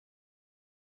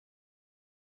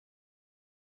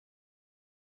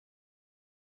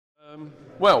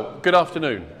Well, good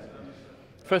afternoon.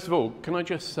 First of all, can I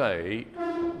just say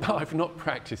that I've not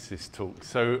practiced this talk,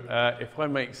 so if I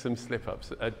make some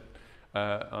slip-ups,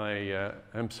 I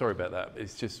am sorry about that.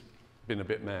 It's just been a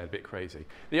bit mad, a bit crazy.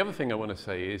 The other thing I want to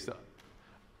say is that,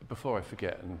 before I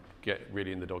forget and get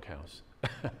really in the doghouse,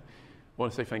 I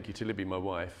want to say thank you to Libby, my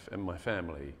wife, and my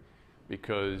family,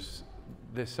 because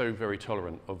they're so very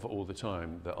tolerant of all the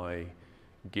time that I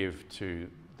give to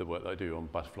the work that I do on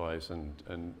butterflies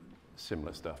and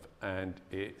similar stuff, and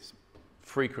it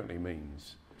frequently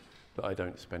means that I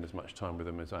don't spend as much time with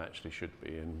them as I actually should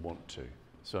be and want to.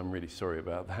 So I'm really sorry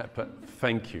about that, but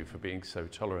thank you for being so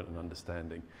tolerant and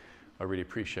understanding. I really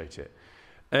appreciate it.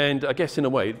 And I guess in a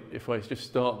way, if I just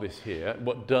start this here,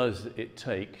 what does it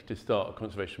take to start a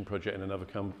conservation project in another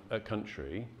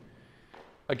country?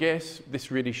 I guess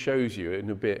this really shows you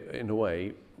in a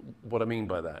way what I mean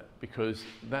by that, because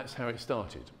that's how it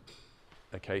started.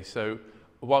 Okay, so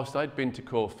whilst I'd been to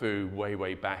Corfu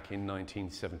way back in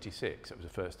 1976, that was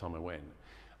the first time I went,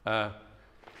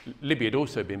 Libby had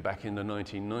also been back in the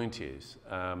 1990s,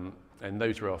 and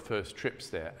those were our first trips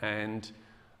there. And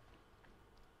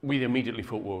we immediately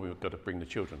thought, well, we've got to bring the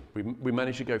children. We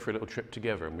managed to go for a little trip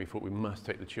together, and we thought we must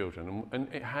take the children. And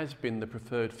it has been the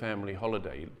preferred family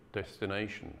holiday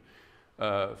destination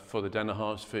for the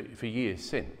Danahars for years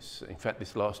since. In fact,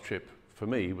 this last trip for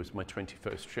me was my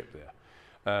 21st trip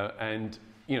there. And,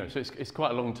 you know, so it's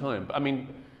quite a long time. But I mean,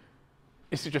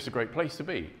 it's just a great place to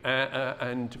be.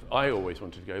 And I always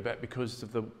wanted to go back because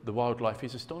of the wildlife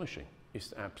is astonishing.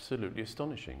 It's absolutely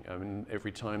astonishing. I mean,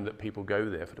 every time that people go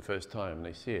there for the first time and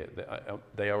they see it,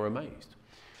 they are amazed.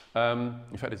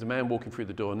 In fact, there's a man walking through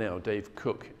the door now, Dave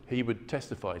Cook. He would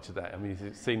testify to that. I mean,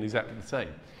 he's seen exactly the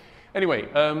same. Anyway,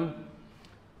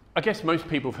 I guess most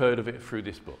people have heard of it through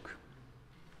this book.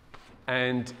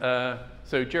 And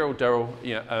so Gerald Durrell,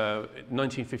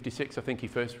 1956, I think he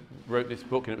first wrote this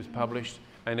book and it was published,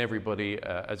 and everybody,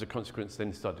 as a consequence,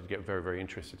 then started to get very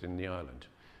interested in the island.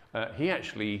 He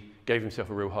actually gave himself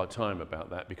a real hard time about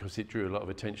that because it drew a lot of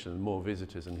attention and more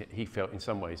visitors, and he felt in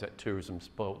some ways that tourism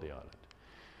spoilt the island.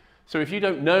 So if you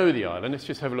don't know the island, let's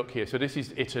just have a look here. So this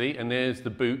is Italy, and there's the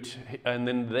boot, and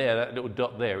then there, that little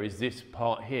dot there is this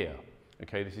part here.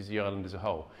 Okay, this is the island as a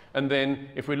whole. And then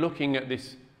if we're looking at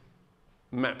this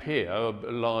map here, a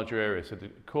larger area, so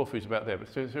Corfu is about there, but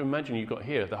so imagine you've got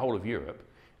here the whole of Europe,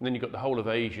 and then you've got the whole of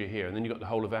Asia here, and then you've got the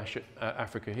whole of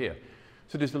Africa here.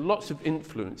 So there's lots of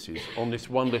influences on this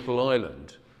one little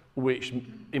island, which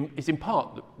is in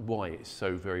part why it's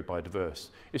so very biodiverse.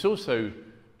 It's also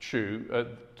true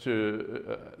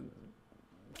to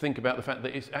think about the fact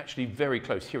that it's actually very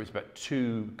close. Here it's about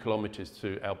 2 kilometers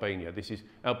to Albania. This is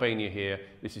Albania here,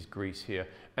 this is Greece here.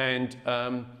 And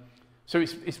so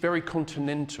it's very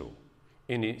continental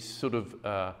in its sort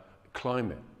of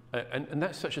climate. And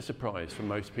that's such a surprise for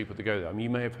most people to go there. I mean, you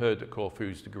may have heard that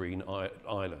Corfu's the green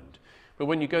island. But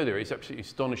when you go there, it's absolutely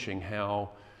astonishing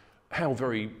how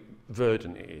very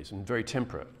verdant it is and very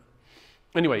temperate.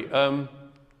 Anyway,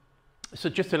 so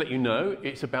just to let you know,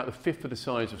 it's about a fifth of the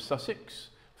size of Sussex,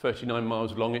 39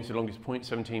 miles long. It's the longest point,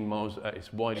 17 miles at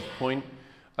its widest point.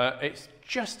 It's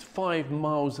just 5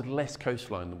 miles less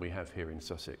coastline than we have here in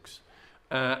Sussex.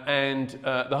 And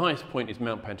the highest point is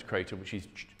Mount Pantocrator, which is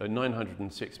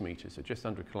 906 metres, so just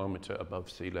under a kilometre above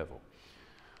sea level.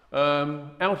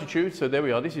 Altitude, so there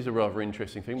we are. This is a rather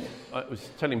interesting thing. I was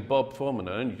telling Bob Foreman,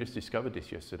 I only just discovered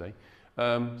this yesterday.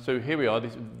 So here we are,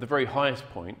 this is the very highest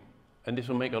point, and this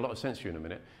will make a lot of sense to you in a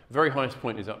minute. The very highest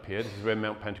point is up here. This is where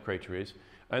Mount Pantocrator is.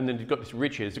 And then you've got this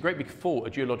ridge here. There's a great big fault, a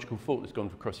geological fault that's gone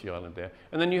across the island there.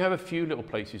 And then you have a few little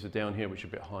places down here which are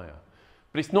a bit higher.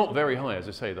 But it's not very high, as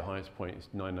I say, the highest point is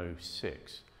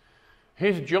 906.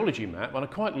 Here's a geology map, and I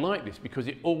quite like this because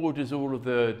it orders all of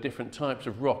the different types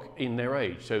of rock in their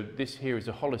age. So this here is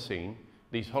a Holocene.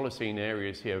 These Holocene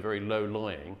areas here are very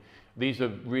low-lying. These are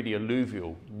really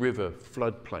alluvial river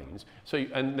floodplains. So,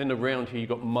 and then around here you've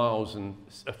got marls and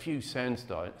a few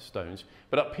sandstones.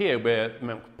 But up here where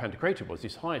Mount Pantocrator was,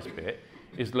 this highest bit,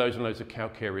 is loads and loads of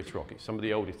calcareous rock. It's some of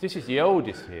the oldest. This is the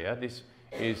oldest here. This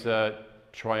is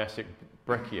Triassic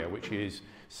breccia, which is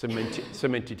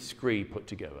cemented scree put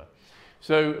together.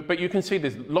 So, but you can see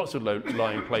there's lots of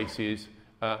low-lying places,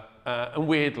 and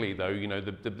weirdly though, you know,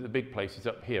 the big places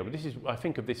up here. But this is, I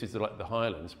think of this as like the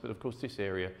highlands, but of course this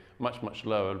area much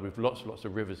lower with lots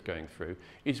of rivers going through.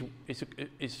 It's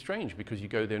strange because you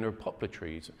go there and there are poplar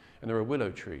trees and there are willow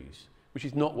trees, which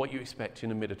is not what you expect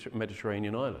in a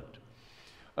Mediterranean island.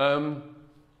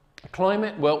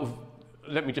 Climate, well,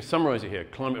 let me just summarise it here.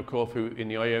 Climate of Corfu in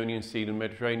the Ionian Sea and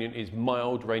Mediterranean is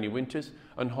mild, rainy winters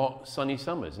and hot, sunny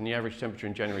summers. And the average temperature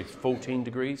in January is 14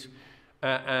 degrees.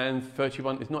 and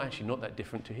 31 is actually not that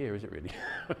different to here, is it really,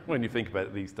 when you think about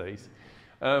it these days.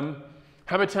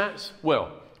 Habitats,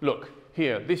 well, look,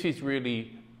 here, this is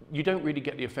really, you don't really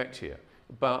get the effect here,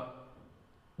 but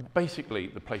basically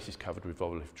the place is covered with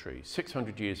olive trees.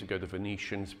 600 years ago, the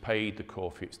Venetians paid the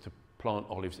Corfus to plant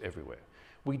olives everywhere.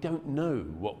 We don't know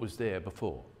what was there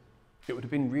before. It would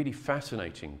have been really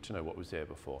fascinating to know what was there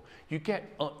before. You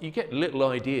get little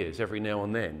ideas every now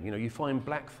and then. You know, you find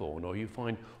blackthorn, or you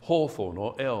find hawthorn,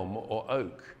 or elm, or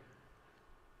oak,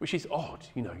 which is odd.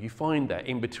 You know, you find that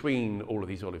in between all of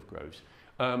these olive groves.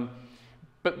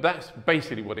 But that's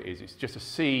basically what it is. It's just a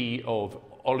sea of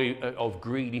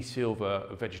greeny silver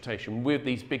vegetation with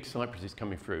these big cypresses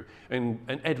coming through. And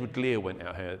Edward Lear went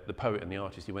out here, the poet and the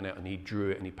artist, he went out and he drew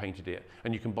it and he painted it.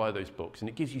 And you can buy those books and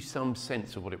it gives you some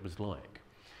sense of what it was like.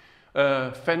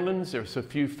 Fenlands, there are a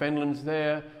few fenlands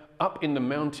there. Up in the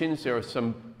mountains, there are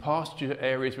some pasture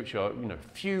areas which are, you know,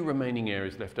 few remaining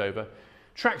areas left over.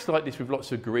 Tracks like this with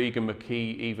lots of garrigue and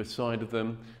maquis either side of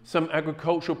them. Some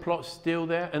agricultural plots still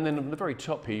there. And then on the very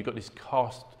top here, you've got this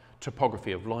karst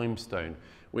topography of limestone,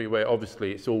 where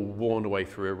obviously it's all worn away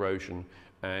through erosion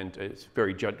and it's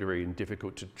very juddery and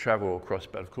difficult to travel across.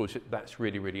 But of course, that's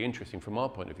really, really interesting from our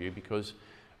point of view because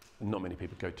not many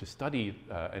people go to study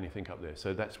anything up there.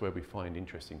 So that's where we find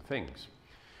interesting things.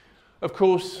 Of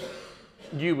course,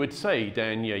 you would say,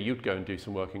 Dan, yeah, you'd go and do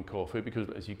some work in Corfu because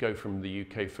as you go from the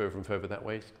UK further and further that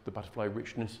way, the butterfly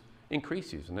richness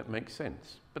increases, and that makes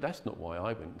sense. But that's not why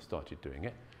I went and started doing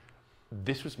it.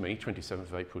 This was me, 27th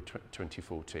of April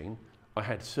 2014. I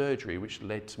had surgery which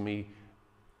led to me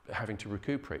having to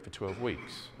recuperate for 12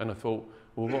 weeks. And I thought,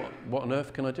 well, what on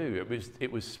earth can I do?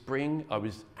 It was spring. I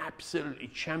was absolutely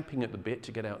champing at the bit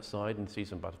to get outside and see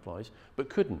some butterflies, but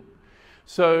couldn't.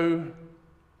 So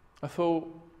I thought,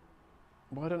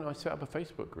 why don't I set up a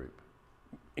Facebook group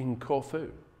in Corfu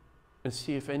and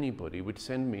see if anybody would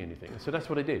send me anything? So that's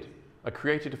what I did. I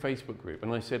created a Facebook group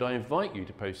and I said, I invite you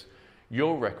to post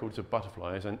your records of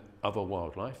butterflies and other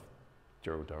wildlife,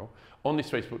 Gerald Durrell, on this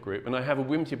Facebook group. And I have a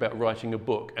whimsy about writing a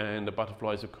book, and the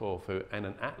butterflies of Corfu and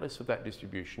an atlas of that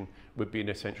distribution would be an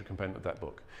essential component of that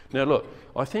book. Now look,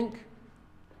 I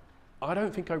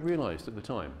don't think I realized at the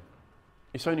time,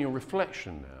 it's only on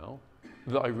reflection now,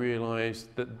 that I realised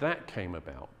that came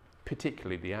about,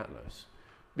 particularly the atlas,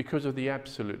 because of the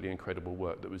absolutely incredible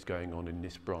work that was going on in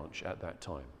this branch at that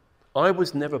time. I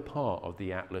was never part of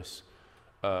the atlas,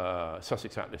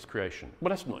 Sussex Atlas creation. Well,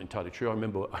 that's not entirely true. I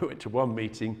remember I went to one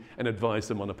meeting and advised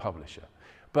them on a publisher.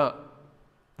 But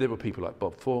there were people like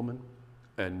Bob Foreman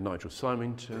and Nigel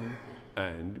Symington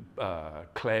and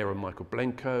Claire and Michael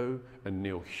Blenko and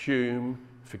Neil Hume.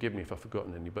 Forgive me if I've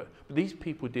forgotten any, but these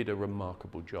people did a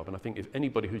remarkable job. And I think if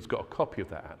anybody who's got a copy of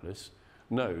that atlas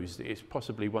knows that it's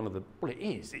possibly one of the, well, it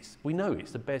is. We know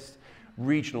it's the best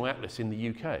regional atlas in the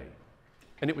UK.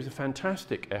 And it was a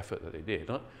fantastic effort that they did.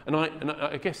 And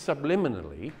I guess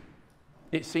subliminally,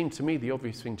 it seemed to me the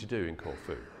obvious thing to do in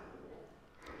Corfu.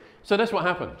 So that's what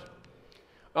happened.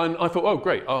 And I thought, oh,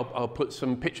 great, I'll put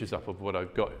some pictures up of what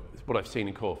I've got, what I've seen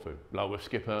in Corfu. Lulworth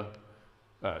skipper,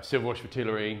 Silverwash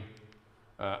fritillary.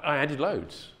 I added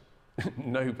loads.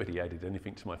 Nobody added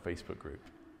anything to my Facebook group.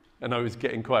 And I was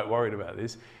getting quite worried about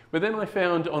this. But then I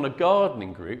found on a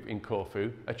gardening group in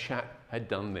Corfu, a chap had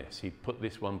done this. He'd put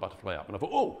this one butterfly up. And I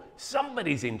thought, oh,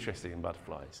 somebody's interested in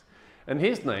butterflies. And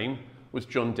his name was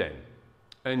John Den.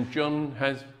 And John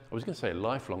has, I was going to say a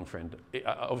lifelong friend.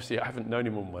 Obviously, I haven't known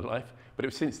him all my life, but it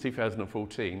was since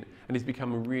 2014. And he's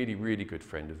become a really, really good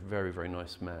friend, a very, very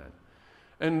nice man.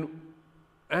 And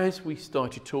as we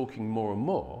started talking more and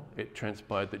more, it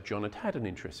transpired that John had had an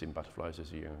interest in butterflies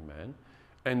as a young man.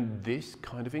 And this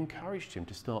kind of encouraged him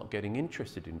to start getting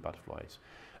interested in butterflies.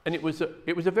 And it was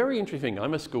a very interesting thing.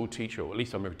 I'm a school teacher, or at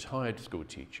least I'm a retired school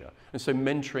teacher. And so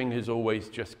mentoring has always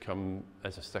just come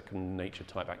as a second nature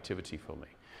type activity for me.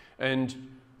 And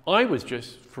I was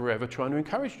just forever trying to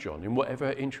encourage John in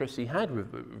whatever interest he had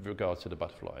with regards to the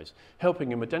butterflies,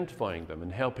 helping him identifying them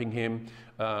and helping him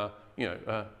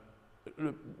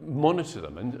monitor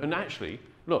them. And actually,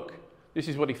 look, this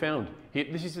is what he found.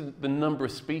 This is the number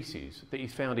of species that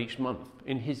he's found each month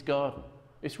in his garden.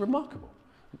 It's remarkable.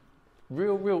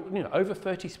 Real, over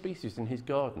 30 species in his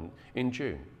garden in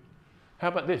June. How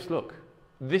about this? Look,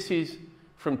 this is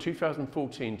from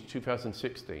 2014 to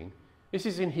 2016. This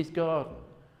is in his garden.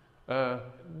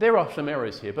 There are some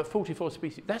errors here, but 44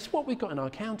 species. That's what we got in our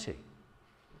county.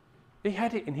 He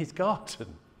had it in his garden.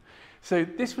 So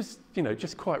this was,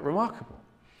 just quite remarkable.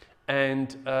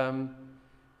 And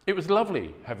it was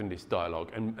lovely having this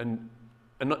dialogue, and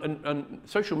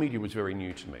social media was very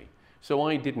new to me, so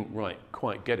I didn't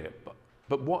quite get it.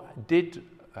 But what did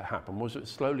happened was that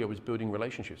slowly I was building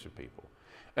relationships with people.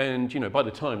 And, you know, by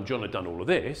the time John had done all of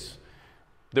this,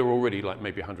 there were already like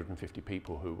maybe 150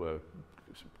 people who were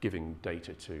giving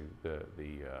data to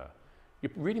you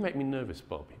really make me nervous,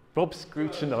 Bob. Bob's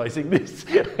scrutinising this.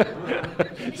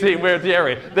 See, we're at the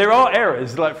area. There are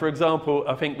errors, like for example,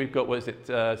 I think we've got, what is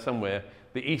it, somewhere,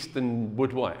 the Eastern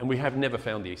Wood White, and we have never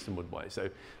found the Eastern Wood White. So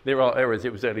there are errors.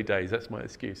 It was early days. That's my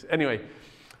excuse. Anyway,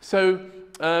 so,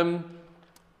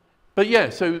 but yeah,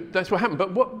 so that's what happened.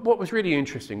 But what was really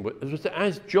interesting was that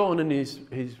as John and his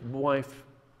wife,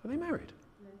 are they married?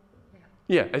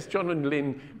 Yeah, as John and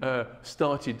Lynn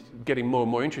started getting more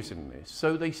and more interested in this,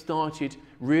 so they started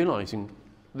realising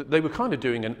that they were kind of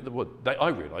doing, I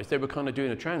realised they were kind of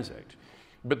doing a transect,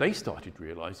 but they started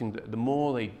realising that the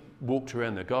more they walked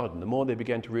around their garden, the more they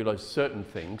began to realise certain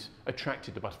things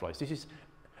attracted the butterflies. This is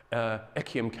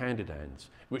Echium candidans,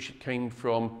 which came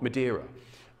from Madeira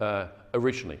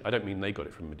originally. I don't mean they got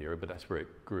it from Madeira, but that's where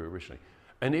it grew originally.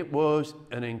 And it was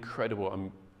an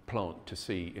incredible plant to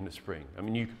see in the spring. I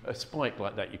mean, a spike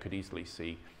like that, you could easily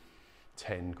see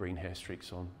 10 green hair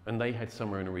streaks on, and they had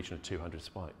somewhere in the region of 200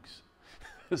 spikes.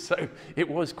 So it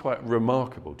was quite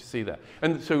remarkable to see that.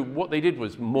 And so what they did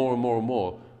was more and more and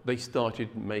more, they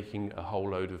started making a whole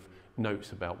load of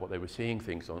notes about what they were seeing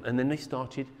things on, and then they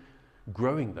started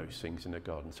growing those things in their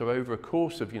garden. So over a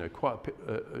course of, you know, quite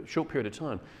a short period of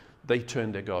time, they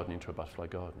turned their garden into a butterfly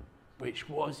garden, which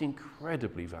was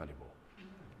incredibly valuable.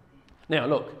 Now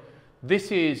look,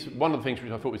 this is one of the things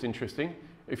which I thought was interesting.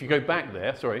 If you go back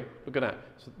there, sorry, look at that.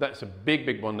 So that's a big,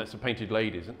 big one. That's the painted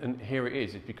ladies. And here it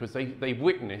is. It's because they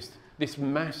witnessed this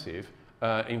massive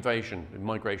invasion and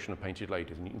migration of painted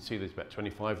ladies. And you can see there's about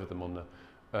 25 of them on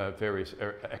the various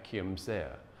echiums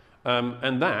there.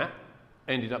 And that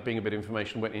ended up being a bit of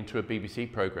information, went into a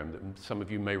BBC programme that some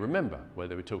of you may remember, where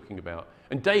they were talking about.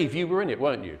 And Dave, you were in it,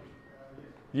 weren't you?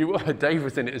 You were. Dave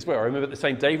was in it as well. I remember the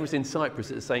same. Dave was in Cyprus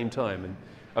at the same time, and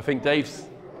I think Dave's.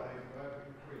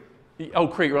 Oh,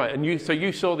 Crete, right. And so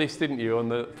you saw this, didn't you, on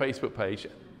the Facebook page?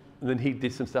 And then he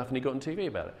did some stuff, and he got on TV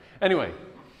about it. Anyway,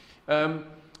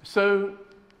 so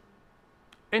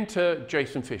enter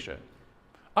Jason Fisher.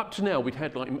 Up to now, we'd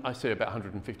had, like I say, about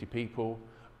 150 people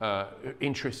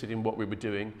interested in what we were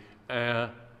doing,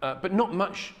 but not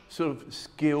much sort of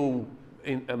skill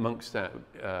amongst that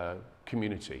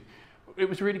community. It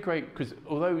was really great because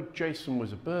although Jason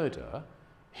was a birder,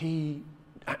 he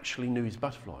actually knew his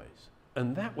butterflies.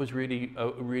 And that was really a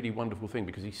really wonderful thing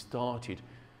because he started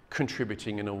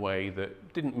contributing in a way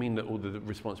that didn't mean that all the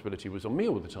responsibility was on me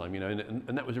all the time, you know,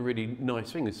 and that was a really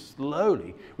nice thing. And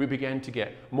slowly we began to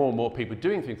get more and more people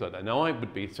doing things like that. Now I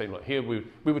would be saying, like, here we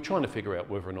were trying to figure out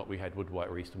whether or not we had wood white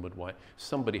or eastern wood white.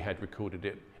 Somebody had recorded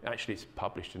it. Actually, it's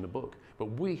published in the book, but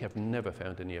we have never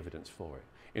found any evidence for it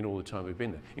in all the time we've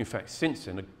been there. In fact, since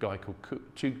then, a guy called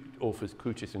two authors,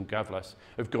 Koutis and Gavlas,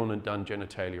 have gone and done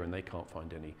genitalia, and they can't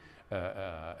find any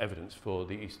evidence for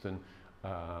the eastern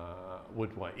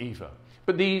wood white either.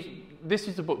 But this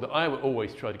is a book that I would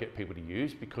always try to get people to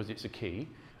use because it's a key.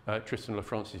 Tristan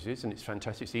LaFrancis is, and it's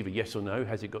fantastic. It's either yes or no.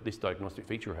 Has it got this diagnostic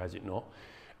feature or has it not?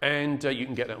 And you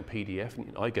can get that on PDF.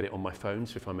 And I get it on my phone,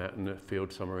 so if I'm out in the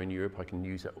field somewhere in Europe, I can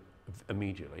use that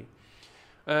immediately.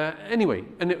 Anyway,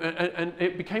 and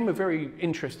it became a very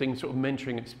interesting sort of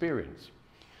mentoring experience.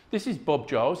 This is Bob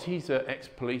Giles. He's an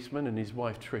ex-policeman, and his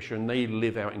wife Tricia, and they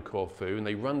live out in Corfu, and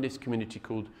they run this community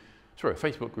called, a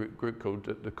Facebook group called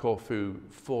the Corfu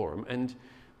Forum, and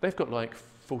they've got like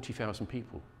 40,000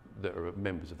 people that are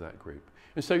members of that group.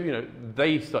 And so, you know,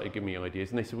 they started giving me ideas,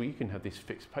 and they said, well, you can have this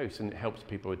fixed post, and it helps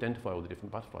people identify all the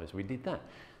different butterflies. We did that.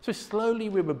 So slowly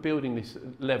we were building this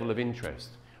level of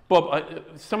interest. Bob,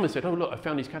 someone said, oh, look, I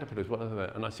found these caterpillars, what are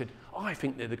they? And I said, oh, I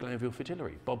think they're the Glanville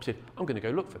fritillary. Bob said, I'm going to go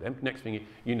look for them. Next thing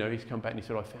you know, he's come back and he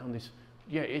said, I found this.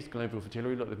 Yeah, it is Glanville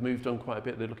fritillary. Look, they've moved on quite a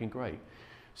bit. They're looking great.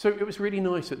 So it was really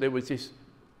nice that there was this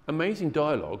amazing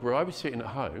dialogue where I was sitting at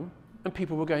home and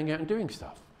people were going out and doing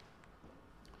stuff.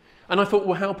 And I thought,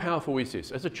 well, how powerful is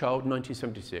this? As a child,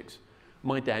 1976,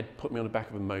 my dad put me on the back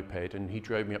of a moped and he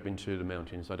drove me up into the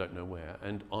mountains, I don't know where,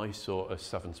 and I saw a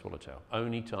southern swallowtail.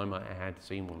 Only time I had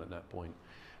seen one at that point.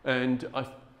 And I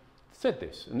said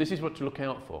this, and this is what to look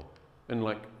out for. And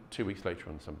like 2 weeks later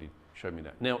on, somebody showed me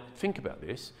that. Now, think about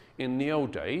this. In the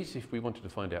old days, if we wanted to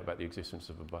find out about the existence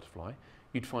of a butterfly,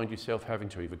 you'd find yourself having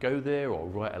to either go there or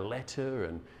write a letter,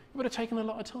 and it would have taken a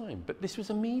lot of time. But this was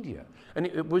immediate. And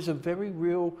it was a very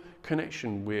real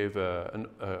connection with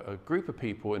a group of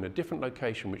people in a different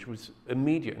location, which was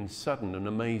immediate and sudden and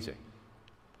amazing.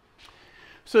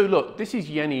 So look, this is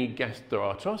Yanni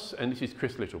Gastoratos, and this is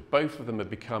Chris Little. Both of them have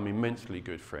become immensely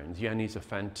good friends. Yanni's a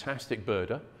fantastic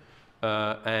birder.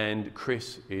 and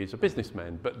Chris is a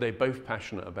businessman, but they're both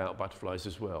passionate about butterflies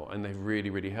as well, and they've really,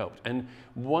 really helped. And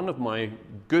one of my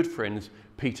good friends,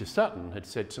 Peter Sutton, had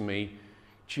said to me,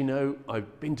 do you know,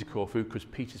 I've been to Corfu because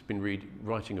Peter's been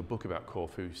writing a book about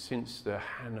Corfu since the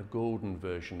Hannah Gordon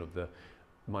version of the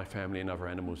My Family and Other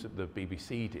Animals that the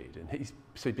BBC did. And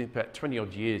so it's been about 20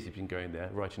 odd years he's been going there,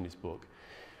 writing this book.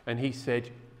 And he said,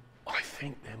 I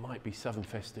think there might be Southern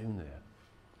Festoon there.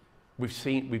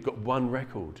 We've got one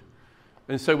record.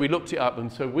 And so we looked it up,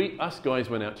 and so us guys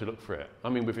went out to look for it. I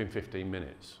mean, within 15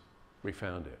 minutes, we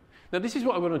found it. Now, this is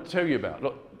what I want to tell you about.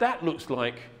 Look, that looks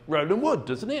like Roland Wood,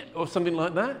 doesn't it? Or something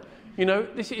like that. You know,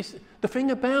 this is the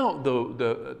thing about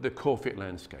the Corfu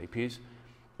landscape is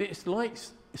it's like,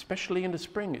 especially in the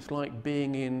spring, it's like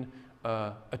being in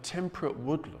a temperate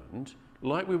woodland,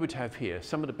 like we would have here.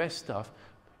 Some of the best stuff.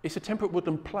 It's a temperate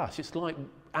woodland plus. It's like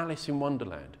Alice in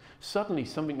Wonderland. Suddenly,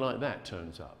 something like that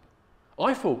turns up.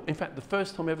 I thought, in fact, the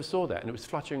first time I ever saw that, and it was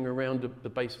fluttering around the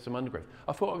base of some undergrowth,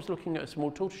 I thought I was looking at a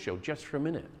small tortoiseshell just for a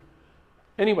minute.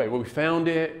 Anyway, well, we found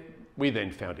it. We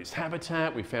then found its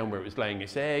habitat. We found where it was laying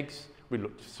its eggs. We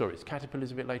saw its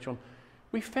caterpillars a bit later on.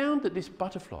 We found that this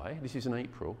butterfly, this is in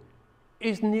April,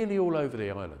 is nearly all over the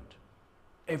island,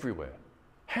 everywhere.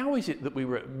 How is it that we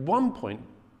were at one point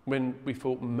when we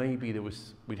thought maybe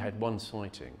we'd had one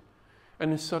sighting,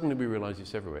 and then suddenly we realised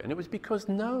it's everywhere? And it was because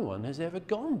no one has ever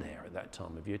gone there at that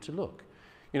time of year to look.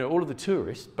 You know, all of the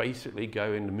tourists basically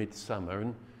go in the midsummer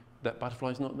and that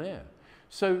butterfly's not there.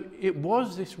 So it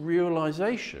was this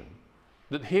realisation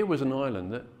that here was an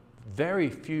island that very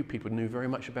few people knew very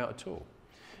much about at all.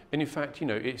 And in fact, you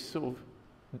know, it's sort of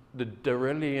the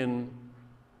Dorellian.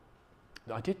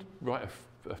 I did write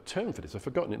a term for this, I've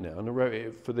forgotten it now, and I wrote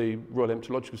it for the Royal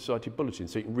Entomological Society Bulletin,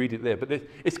 so you can read it there. But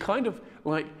it's kind of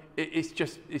like,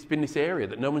 it's been this area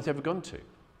that no one's ever gone to.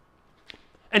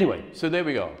 Anyway, so there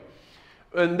we are.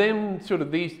 And then sort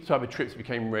of these type of trips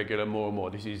became regular more and more.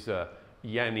 This is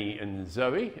Yanni and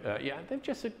Zoe. Yeah, they've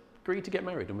just agreed to get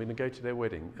married, and we're going to go to their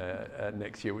wedding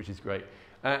next year, which is great.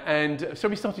 And so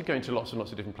we started going to lots and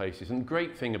lots of different places. And the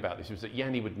great thing about this was that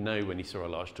Yanni would know when he saw a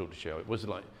large tortoiseshell. It was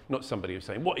like not somebody was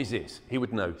saying, what is this? He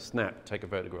would know, snap, take a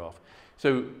photograph.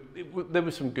 So there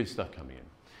was some good stuff coming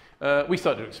in. We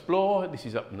started to explore. This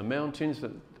is up in the mountains.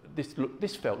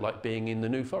 This felt like being in the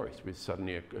New Forest with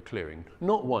suddenly a clearing.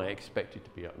 Not what I expected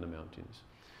to be up in the mountains.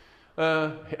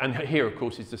 And here, of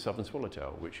course, is the southern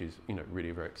swallowtail, which is, you know, really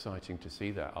very exciting to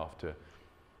see that after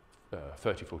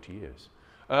 30, 40 years.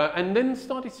 And then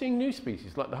started seeing new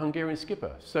species like the Hungarian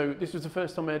skipper. So this was the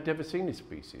first time I had ever seen this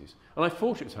species. And I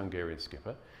thought it was Hungarian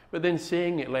skipper, but then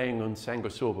seeing it laying on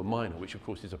Sanguisorba minor, which of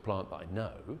course is a plant that I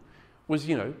know, was,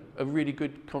 you know, a really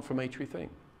good confirmatory thing.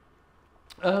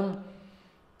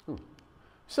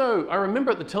 So I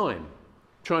remember at the time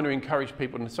trying to encourage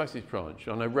people in the Sussex branch,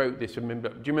 and I wrote this. Do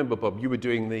you remember, Bob? You were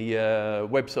doing the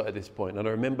website at this point, and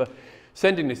I remember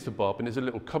sending this to Bob, and there's a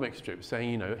little comic strip saying,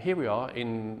 you know, here we are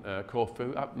in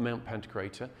Corfu, up Mount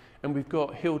Pantocrator, and we've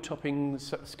got hill-topping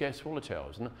scarce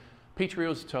swallowtails. And Peter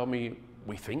Eels told me,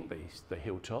 we think they're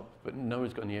hilltop, but no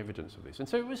one's got any evidence of this. And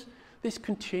so it was this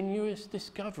continuous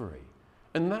discovery,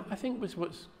 and that I think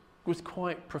was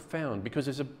quite profound, because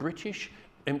as a British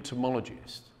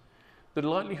entomologist, the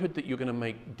likelihood that you're going to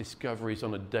make discoveries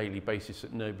on a daily basis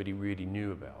that nobody really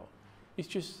knew about is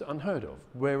just unheard of,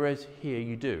 whereas here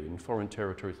you do. In foreign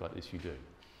territories like this, you do.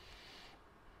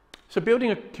 So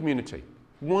building a community.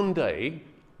 One day,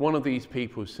 one of these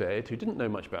people said, who didn't know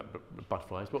much about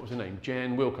butterflies, what was her name?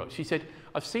 Jan Wilcox. She said,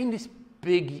 I've seen this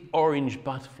big orange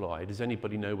butterfly. Does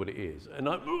anybody know what it is? And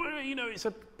you know, it's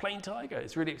a plain tiger.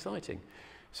 It's really exciting.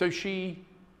 So she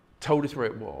told us where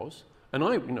it was. And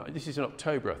you know, this is in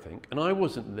October, I think, and I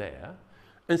wasn't there.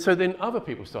 And so then other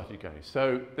people started going.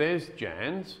 So there's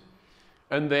Jan's,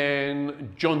 and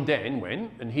then John Den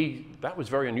went, and that was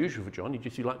very unusual for John.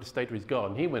 He liked to stay to his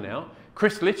garden. He went out.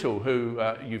 Chris Little, who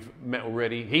you've met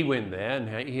already, he went there,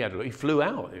 and he had a look. He flew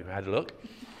out and had a look.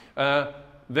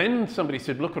 Then somebody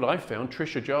said, look what I found.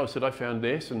 Trisha Giles said, I found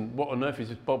this, and what on earth is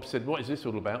this? Bob said, what is this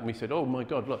all about? And we said, oh my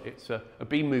God, look, it's a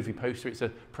bee movie poster. It's a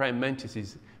praying mantis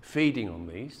is feeding on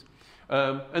these.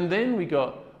 And then we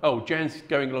got, Jan's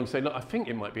going along saying, look, I think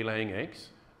it might be laying eggs.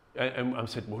 And I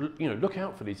said, well, you know, look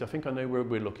out for these. I think I know where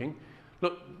we're looking.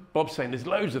 Look, Bob's saying there's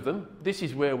loads of them. This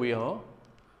is where we are.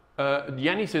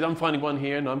 Yanni said, I'm finding one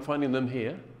here and I'm finding them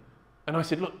here. And I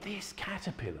said, look, this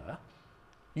caterpillar,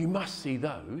 you must see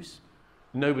those.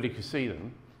 Nobody could see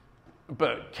them.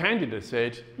 But Candida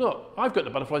said, look, I've got the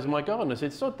butterflies in my garden. I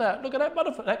said, sod that, look at that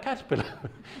butterfly, that caterpillar.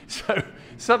 So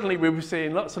suddenly we were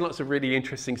seeing lots and lots of really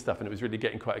interesting stuff, and it was really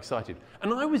getting quite excited.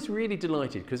 And I was really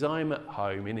delighted because I'm at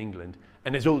home in England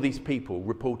and there's all these people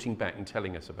reporting back and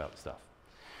telling us about stuff.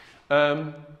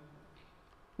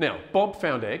 Now, Bob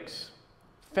found eggs,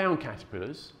 found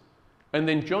caterpillars, and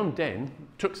then John Den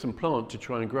took some plant to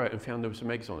try and grow it and found there were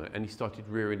some eggs on it, and he started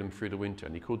rearing them through the winter,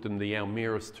 and he called them the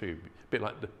Almirah's tube, a bit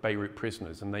like the Beirut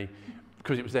prisoners, and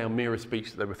because it was the Almirah's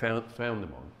beach that they were found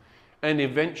them on. And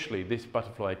eventually this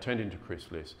butterfly turned into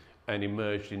chrysalis and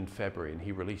emerged in February, and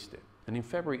he released it. And in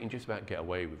February, you can just about get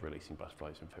away with releasing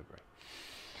butterflies in February.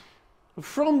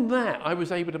 From that, I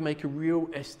was able to make a real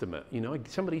estimate. You know,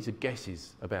 some of these are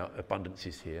guesses about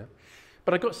abundances here,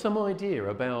 but I got some idea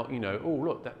about, you know, oh,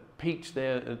 look, that peaked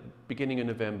there at the beginning of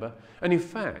November. And in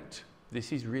fact,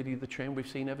 this is really the trend we've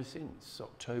seen ever since.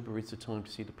 October is the time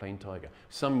to see the plain tiger.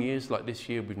 Some years, like this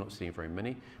year, we've not seen very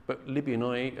many, but Libby and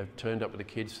I have turned up with the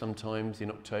kids sometimes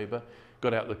in October,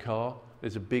 got out of the car.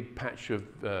 There's a big patch of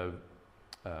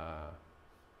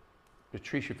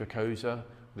Patricia vicosa,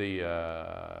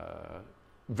 the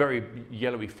very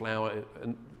yellowy flower,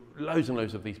 and loads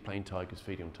of these plain tigers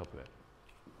feeding on top of it.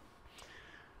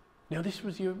 Now this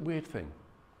was a weird thing,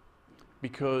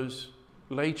 because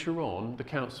later on the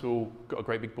council got a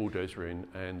great big bulldozer in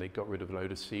and they got rid of a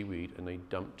load of seaweed and they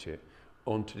dumped it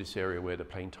onto this area where the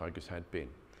plain tigers had been.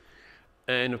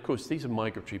 And of course these are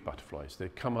migratory butterflies. They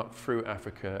come up through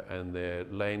Africa and they're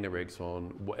laying their eggs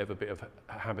on whatever bit of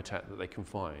habitat that they can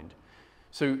find.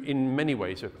 So in many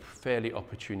ways, a fairly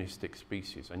opportunistic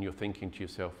species, and you're thinking to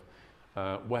yourself,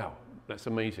 wow, that's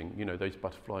amazing. You know, those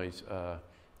butterflies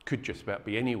could just about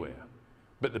be anywhere.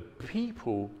 But the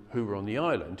people who were on the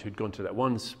island, who'd gone to that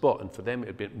one spot, and for them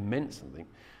it had meant something,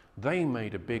 they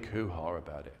made a big hoo-ha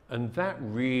about it. And that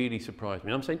really surprised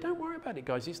me. And I'm saying, don't worry about it,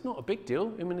 guys. It's not a big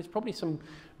deal. I mean, there's probably some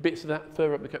bits of that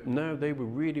further up the coast. No, they were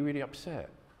really, really upset.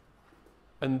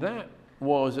 And that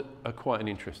was quite an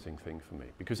interesting thing for me,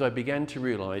 because I began to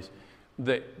realise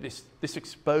that this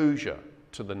exposure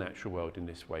to the natural world in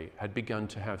this way had begun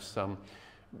to have some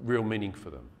real meaning for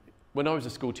them. When I was a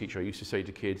school teacher, I used to say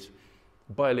to kids,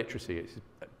 bioliteracy, it's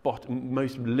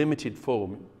most limited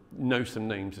form, know some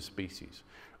names of species.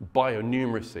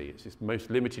 Bionumeracy, it's its most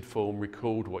limited form,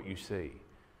 record what you see.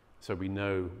 So we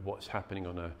know what's happening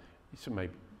on a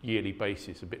maybe yearly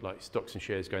basis, a bit like stocks and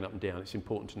shares going up and down. It's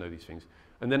important to know these things.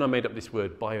 And then I made up this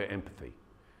word, bioempathy.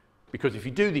 Because if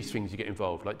you do these things, you get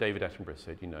involved. Like David Attenborough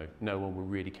said, you know, no one will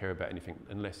really care about anything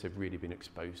unless they've really been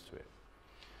exposed to it.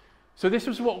 So this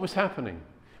was what was happening.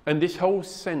 And this whole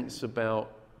sense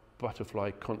about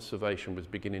butterfly conservation was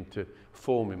beginning to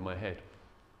form in my head.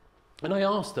 And I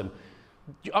asked them,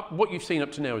 what you've seen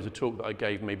up to now is a talk that I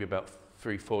gave maybe about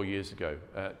 3-4 years ago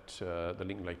at the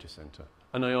Linklater Centre.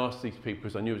 And I asked these people,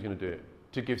 because I knew I was going to do it,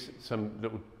 to give some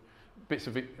little bits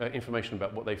of information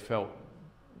about what they felt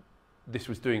this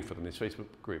was doing for them, this Facebook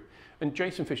group. And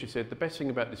Jason Fisher said, the best thing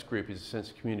about this group is a sense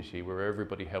of community where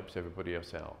everybody helps everybody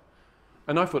else out.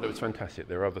 And I thought that was fantastic.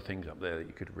 There are other things up there that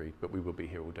you could read, but we will be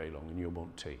here all day long and you'll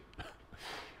want tea.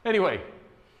 Anyway,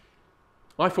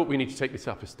 I thought we need to take this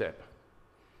up a step.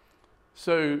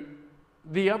 So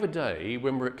the other day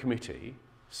when we're at committee,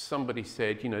 somebody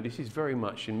said, you know, this is very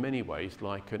much in many ways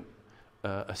like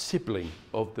a sibling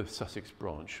of the Sussex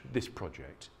branch, this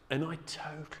project. And I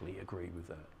totally agree with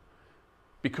that.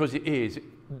 Because it is,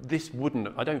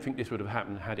 I don't think this would have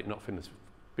happened had it not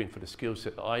been for the skill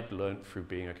set that I'd learned through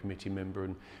being a committee member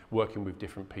and working with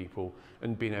different people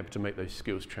and being able to make those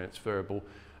skills transferable.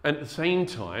 And at the same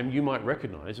time, you might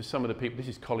recognise as some of the people, this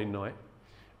is Colin Knight,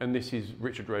 and this is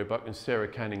Richard Roebuck and Sarah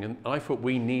Canning, and I thought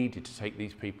we needed to take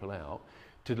these people out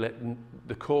to let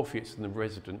the Corfians and the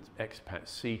resident expats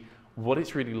see what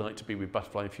it's really like to be with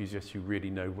butterfly enthusiasts who really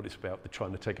know what it's about. They're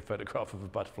trying to take a photograph of a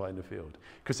butterfly in the field.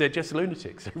 Because they're just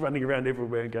lunatics. They're running around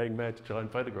everywhere and going mad to try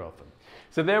and photograph them.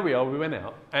 So there we are, we went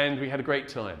out and we had a great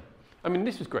time. I mean,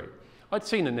 this was great. I'd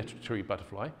seen a nettle tree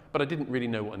butterfly, but I didn't really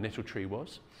know what a nettle tree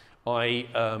was. I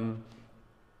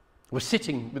was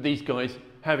sitting with these guys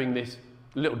having this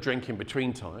little drink in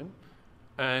between time.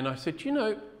 And I said, you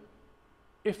know,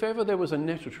 if ever there was a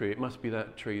nettle tree, it must be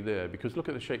that tree there, because look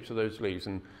at the shapes of those leaves.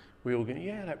 And we all go,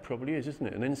 yeah, that probably is, isn't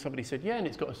it? And then somebody said, yeah, and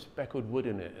it's got a speckled wood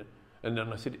in it. And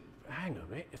then I said, hang on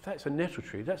a minute, if that's a nettle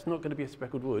tree, that's not going to be a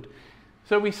speckled wood.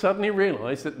 So we suddenly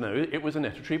realised that no, it was a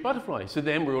nettle tree butterfly. So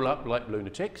then we're all up like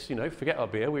lunatics, you know, forget our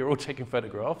beer, we were all taking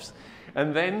photographs.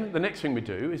 And then the next thing we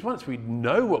do is once we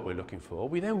know what we're looking for,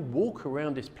 we then walk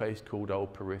around this place called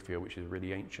Old Peripheria, which is a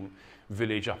really ancient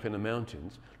village up in the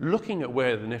mountains, looking at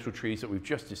where the nettle trees that we've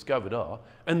just discovered are,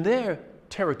 and they're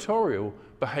territorial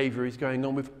behaviour is going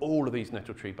on with all of these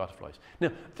nettle tree butterflies.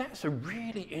 Now, that's a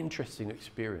really interesting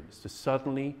experience to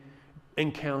suddenly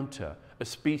encounter a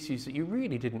species that you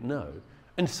really didn't know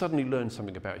and suddenly learn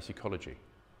something about its ecology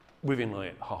within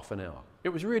like half an hour. It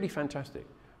was really fantastic.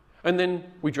 And then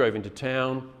we drove into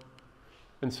town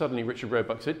and suddenly Richard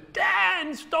Roebuck said,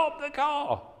 "Dan, stop the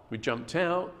car!" We jumped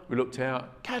out, we looked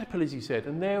out, caterpillars, he said,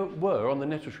 and there were, on the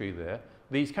nettle tree there,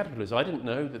 these caterpillars. I didn't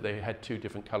know that they had 2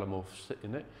 different colour morphs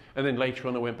in it. And then later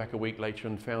on, I went back a week later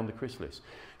and found the chrysalis.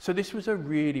 So this was a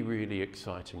really, really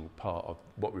exciting part of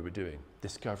what we were doing,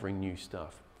 discovering new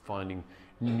stuff, finding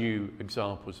new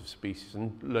examples of species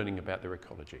and learning about their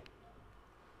ecology.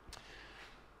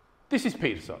 This is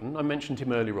Peter Sutton. I mentioned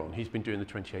him earlier on. He's been doing the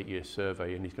 28-year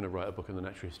survey and he's going to write a book on the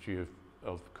natural history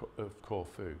of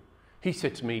Corfu. He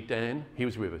said to me, "Dan," he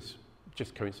was with us,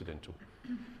 just coincidental,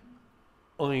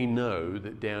 "I know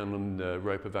that down on the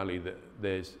Roper Valley that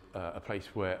there's a place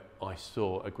where I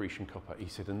saw a Grecian copper." He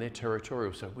said, "and they're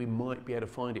territorial, so we might be able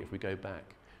to find it if we go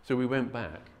back." So we went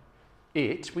back.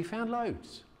 We found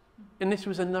loads. And this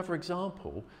was another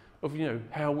example of, you know,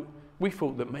 how we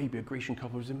thought that maybe a Grecian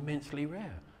copper was immensely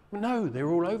rare. But no, they're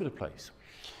all over the place.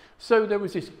 So there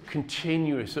was this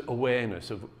continuous awareness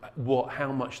of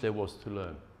how much there was to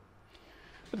learn.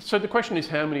 So the question is,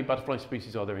 how many butterfly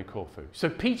species are there in Corfu? So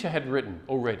Peter had written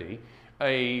already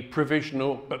a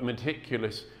provisional but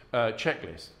meticulous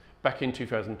checklist back in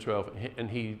 2012, and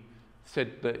he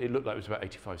said that it looked like it was about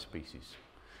 85 species.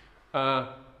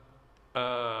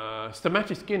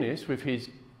 Stamatis Guinness, with his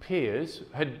peers,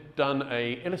 had done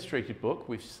an illustrated book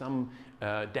with some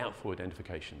doubtful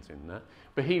identifications in that,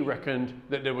 but he reckoned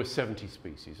that there were 70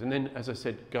 species. And then, as I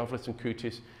said, Gavlis and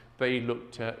Koutis, they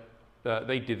looked at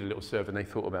they did a little survey and they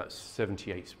thought about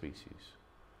 78 species.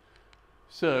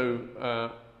 So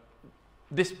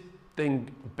this then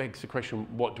begs the question,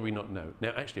 what do we not know?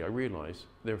 Now, actually, I realise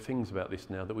there are things about this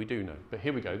now that we do know. But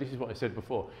here we go. This is what I said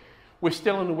before. We're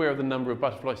still unaware of the number of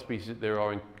butterfly species that there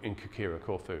are in Kukira,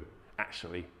 Corfu.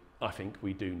 Actually, I think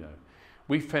we do know.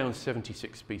 We've found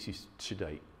 76 species to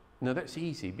date. Now, that's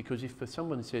easy because if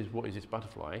someone says, "What is this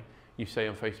butterfly?" you say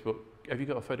on Facebook, "Have you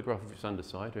got a photograph of its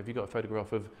underside? Have you got a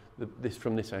photograph of this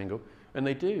from this angle?" And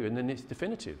they do, and then it's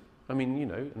definitive. I mean, you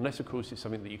know, unless of course it's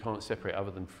something that you can't separate other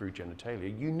than through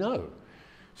genitalia, you know.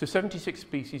 So 76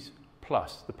 species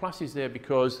plus. The plus is there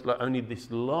because like only this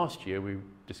last year we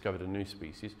discovered a new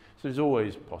species. So there's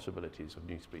always possibilities of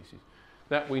new species.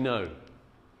 That we know.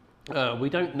 We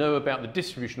don't know about the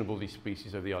distribution of all these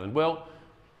species over the island. Well,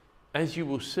 as you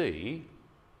will see,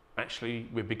 actually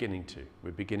we're beginning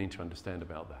to understand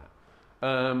about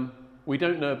that. We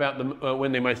don't know about them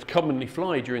when they most commonly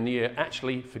fly during the year.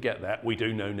 Actually, forget that. We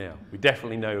do know now. We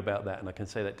definitely know about that, and I can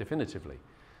say that definitively.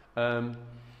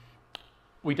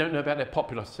 We don't know about their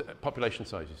population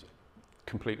sizes.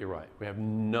 Completely right. We have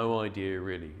no idea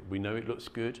really. We know it looks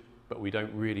good, but we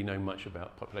don't really know much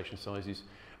about population sizes.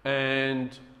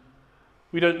 And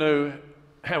we don't know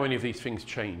how any of these things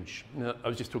change. Now, I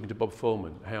was just talking to Bob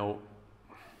Foreman, how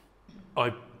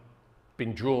I've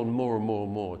been drawn more and more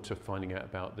and more to finding out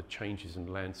about the changes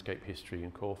in landscape history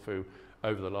in Corfu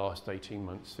over the last 18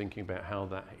 months, thinking about how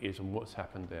that is and what's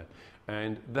happened there.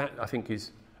 And that, I think,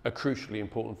 is a crucially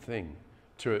important thing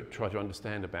to try to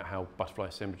understand about how butterfly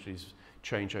assemblages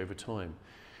change over time.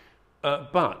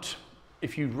 But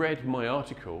if you read my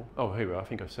article, oh, here we are, I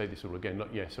think I say this all again.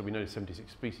 So we know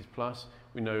 76 species plus.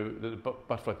 We know that the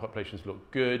butterfly populations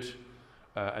look good,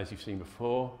 as you've seen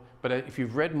before. But if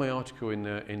you've read my article in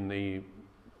the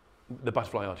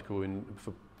butterfly article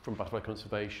from Butterfly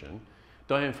Conservation,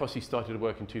 Diane Fossey started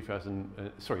work in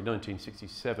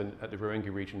 1967 at the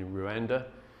Ruwenga region in Rwanda.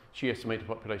 She estimated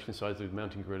the population size of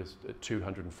mountain gorillas at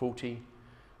 240.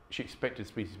 She expected the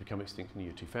species to become extinct in the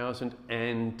year 2000,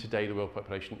 and today the world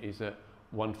population is at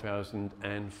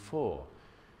 1,004.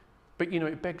 But you know,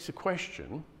 it begs the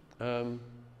question,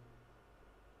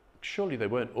 surely they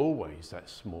weren't always that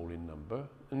small in number,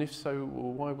 and if so,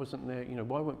 well, why wasn't there, you know,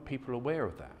 why weren't people aware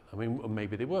of that? I mean,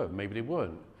 maybe they were, maybe they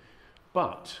weren't.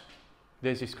 But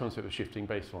there's this concept of shifting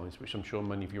baselines, which I'm sure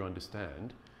many of you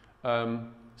understand.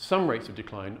 Some rates of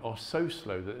decline are so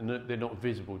slow that they're not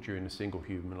visible during a single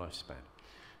human lifespan.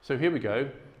 So here we go.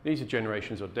 These are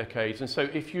generations or decades. And so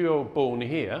if you're born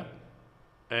here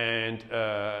and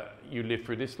you live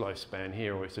through this lifespan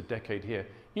here, or it's a decade here,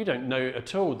 you don't know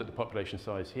at all that the population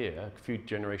size here, a few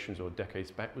generations or decades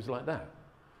back, was like that.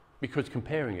 Because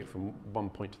comparing it from one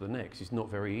point to the next is not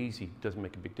very easy, doesn't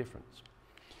make a big difference.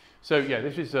 So yeah,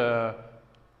 this is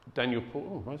Daniel Paul.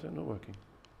 Oh, why is that not working?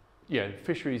 Yeah,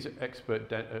 fisheries expert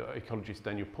ecologist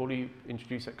Daniel Pauly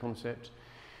introduced that concept.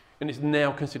 and it's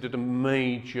now considered a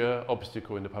major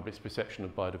obstacle in the public's perception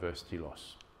of biodiversity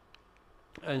loss.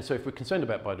 And so if we're concerned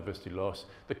about biodiversity loss,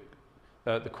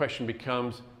 the question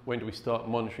becomes, when do we start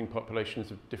monitoring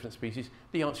populations of different species?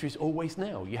 The answer is always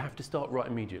now. You have to start right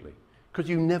immediately, because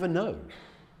you never know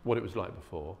what it was like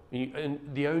before. And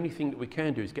the only thing that we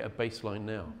can do is get a baseline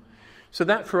now. So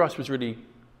that for us was really,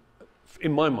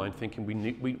 in my mind, thinking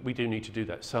we do need to do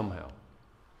that somehow.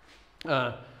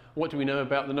 What do we know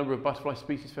about the number of butterfly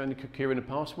species found in Kokira in the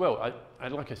past? Well,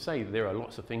 like I say, there are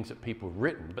lots of things that people have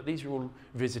written, but these are all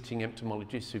visiting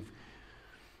entomologists who've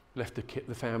left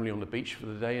the family on the beach for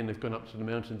the day and they've gone up to the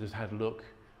mountains and just had a look.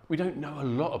 We don't know a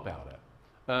lot about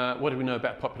it. What do we know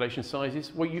about population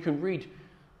sizes? Well, you can read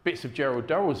bits of Gerald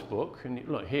Durrell's book, and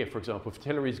look here, for example,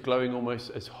 fritillaries glowing almost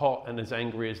as hot and as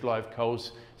angry as live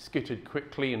coals, skittered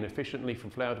quickly and efficiently from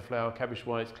flower to flower, cabbage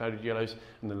whites, clouded yellows,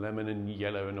 and the lemon and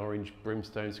yellow and orange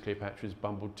brimstones, Cleopatras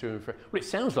bumbled to and fro. Well, it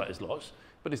sounds like there's lots,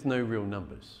 but there's no real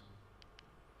numbers.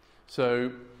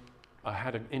 So I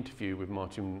had an interview with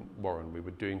Martin Warren. We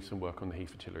were doing some work on the he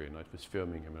fritillary, and I was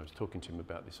filming him. I was talking to him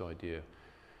about this idea,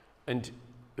 and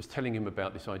was telling him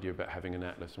about this idea about having an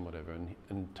atlas and whatever,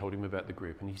 and told him about the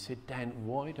group, and he said, Dan,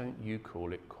 why don't you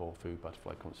call it Corfu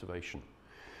Butterfly Conservation?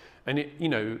 And it, you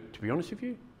know, to be honest with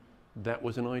you, that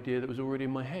was an idea that was already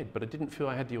in my head, but I didn't feel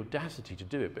I had the audacity to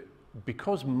do it. But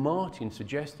because Martin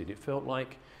suggested, it felt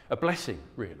like a blessing,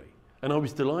 really, and I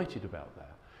was delighted about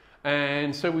that.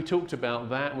 And so we talked about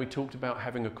that, and we talked about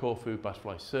having a Corfu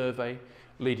butterfly survey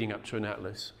leading up to an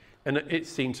atlas, and it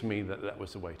seemed to me that that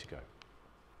was the way to go.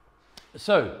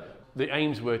 So the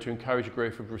aims were to encourage a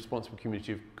growth of a responsible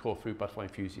community of Corfu butterfly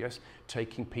enthusiasts,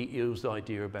 taking Pete Eel's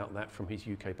idea about that from his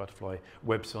UK butterfly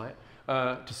website,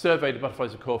 to survey the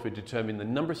butterflies of Corfu, determine the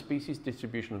number of species,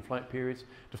 distribution and flight periods,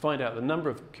 to find out the number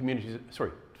of communities,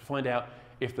 to find out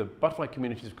if the butterfly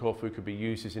communities of Corfu could be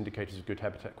used as indicators of good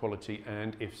habitat quality,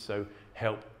 and if so,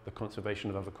 help the conservation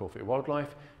of other Corfu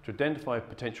wildlife, to identify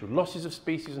potential losses of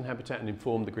species and habitat and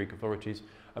inform the Greek authorities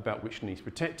about which needs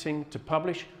protecting, to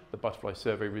publish the butterfly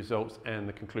survey results and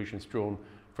the conclusions drawn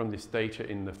from this data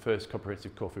in the first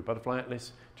comprehensive Corfu Butterfly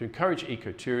Atlas, to encourage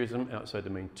ecotourism outside the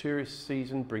main tourist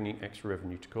season, bringing extra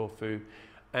revenue to Corfu,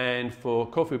 and for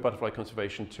Corfu Butterfly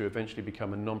Conservation to eventually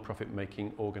become a non-profit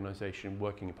making organisation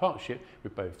working in partnership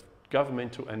with both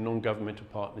governmental and non-governmental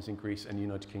partners in Greece and the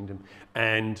United Kingdom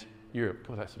and Europe.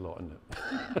 God, that's a lot,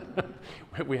 isn't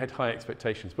it? We had high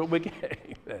expectations, but we're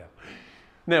getting there.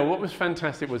 Now, what was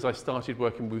fantastic was I started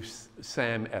working with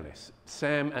Sam Ellis.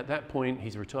 Sam, at that point,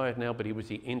 he's retired now, but he was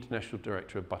the International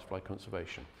Director of Butterfly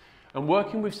Conservation. And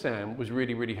working with Sam was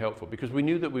really, really helpful because we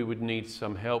knew that we would need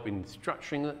some help in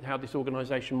structuring how this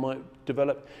organisation might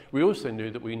develop. We also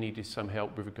knew that we needed some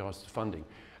help with regards to funding.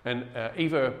 And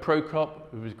Eva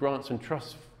Prokop, who was Grants and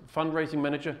Trust fundraising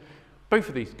manager, both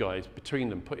of these guys, between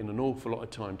them, put in an awful lot of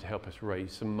time to help us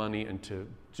raise some money and to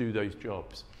do those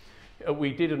jobs.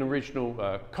 We did an original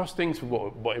costings for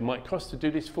what it might cost to do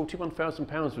this.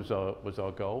 £41,000 was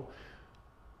our goal.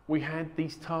 We had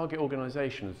these target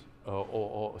organisations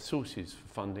or sources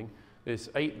for funding. There's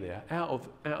 8 there. Out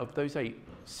of those 8,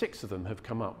 6 of them have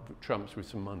come up with trumps with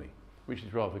some money, which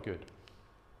is rather good.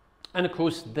 And of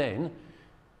course, then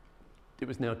it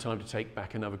was now time to take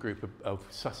back another group of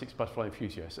Sussex Butterfly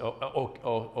enthusiasts,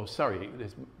 or Surrey.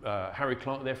 There's Harry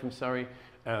Clark there from Surrey.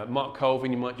 Mark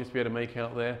Colvin, you might just be able to make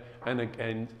out there,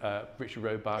 and Richard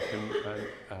Roebuck and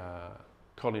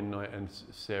Colin Knight and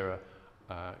Sarah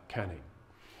Canning.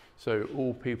 So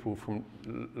all people from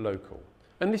local.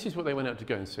 And this is what they went out to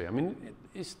go and see. I mean,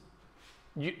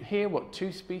 here,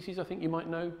 2 species I think you might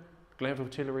know? Glanville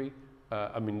fritillary,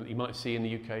 I mean, you might see in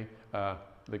the UK,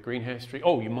 the green hair streak.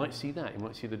 Oh, you might see that. You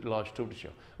might see the large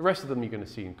tortoiseshell. The rest of them you're going to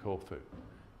see in Corfu.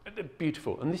 They're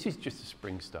beautiful. And this is just the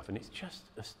spring stuff, and it's just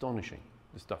astonishing,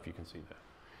 the stuff you can see there.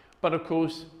 But of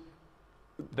course,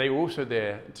 they were also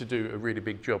there to do a really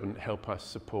big job and help us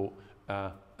support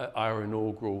our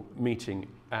inaugural meeting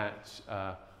at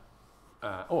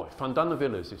Fandana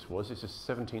Villas. This is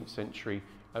a 17th century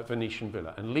Venetian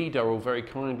villa, and Lee Durrell very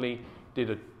kindly did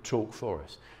a talk for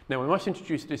us. Now, I must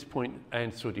introduce at this point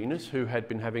Anne Sordinas, who had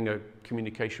been having a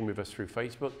communication with us through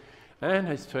Facebook. Anne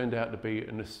has turned out to be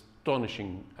an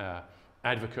astonishing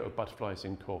advocate of butterflies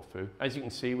in Corfu. As you can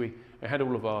see, we had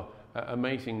all of our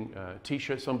amazing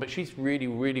t-shirts on, but she's really,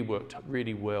 really worked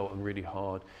really well and really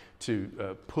hard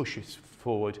to push us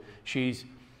forward.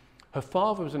 Her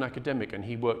father was an academic, and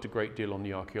he worked a great deal on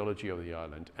the archaeology of the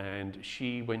island, and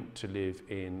she went to live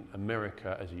in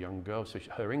America as a young girl, so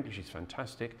her English is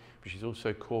fantastic, but she's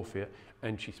also Corfiot,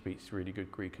 and she speaks really good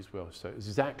Greek as well. So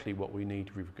exactly what we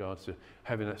need with regards to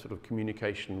having that sort of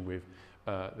communication with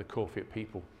the Corfiot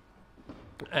people.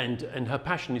 And her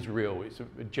passion is real, it's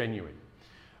genuine.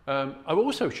 I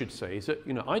also should say is that,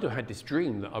 you know, I'd had this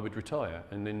dream that I would retire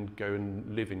and then go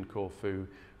and live in Corfu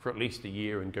for at least a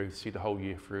year and go see the whole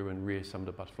year through and rear some of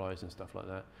the butterflies and stuff like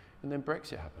that. And then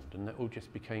Brexit happened and that all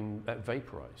just became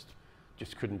vaporised.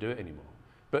 Just couldn't do it anymore.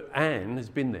 But Anne has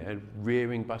been there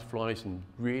rearing butterflies and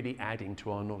really adding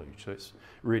to our knowledge. So it's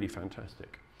really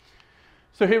fantastic.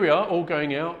 So here we are, all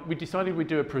going out. We decided we'd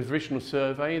do a provisional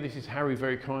survey. This is Harry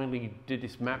very kindly did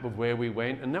this map of where we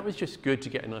went, and that was just good to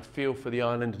get a feel for the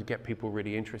island and to get people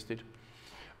really interested.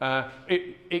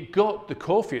 It got the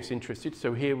Corfians interested,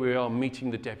 so here we are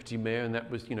meeting the deputy mayor, and that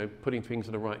was, you know, putting things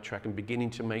on the right track and beginning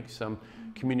to make some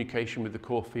communication with the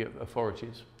Corfu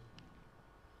authorities.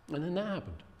 And then that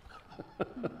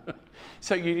happened.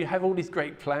 So you have all these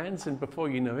great plans, and before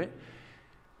you know it,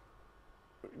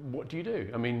 what do you do?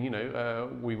 I mean, you know,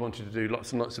 we wanted to do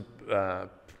lots and lots of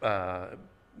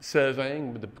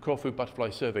surveying. The Corfu Butterfly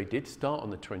Survey did start on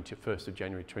the 21st of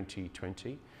January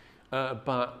 2020,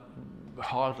 but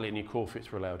hardly any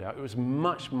Corfits were allowed out. It was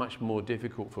much, much more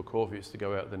difficult for Corfits to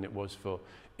go out than it was for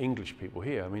English people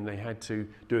here. I mean, they had to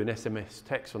do an SMS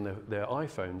text on their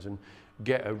iPhones and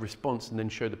get a response and then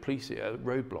show the police it at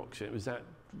roadblocks. It was that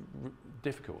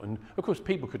difficult. And of course,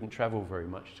 people couldn't travel very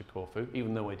much to Corfu,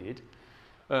 even though I did.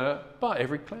 But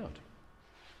every cloud.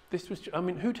 This was, I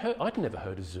mean, I'd never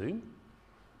heard of Zoom.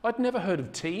 I'd never heard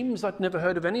of Teams. I'd never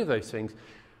heard of any of those things.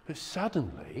 But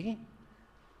suddenly,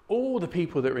 all the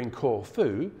people that were in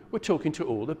Corfu were talking to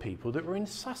all the people that were in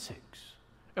Sussex.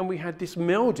 And we had this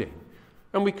melding.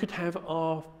 And we could have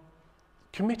our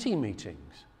committee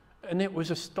meetings. And it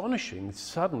was astonishing.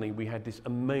 Suddenly, we had this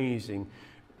amazing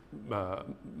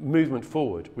movement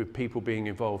forward with people being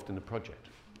involved in the project.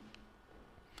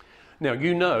 Now,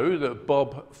 you know that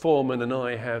Bob Foreman and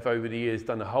I have over the years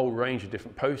done a whole range of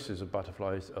different posters of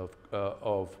butterflies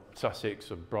of Sussex,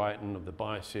 of Brighton, of the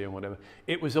Biosphere and whatever.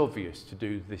 It was obvious to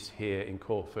do this here in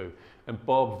Corfu. And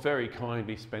Bob very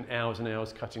kindly spent hours and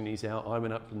hours cutting these out. I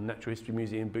went up to the Natural History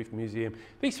Museum, Booth Museum.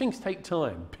 These things take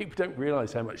time. People don't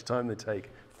realise how much time they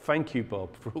take. Thank you,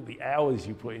 Bob, for all the hours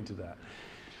you put into that.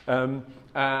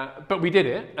 But we did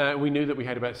it. We knew that we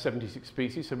had about 76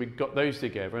 species, so we got those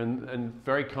together, and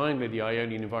very kindly the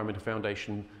Ionian Environmental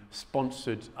Foundation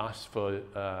sponsored us for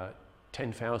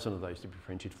 10,000 of those to be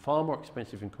printed. Far more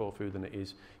expensive in Corfu than it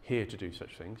is here to do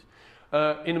such things.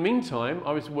 In the meantime,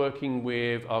 I was working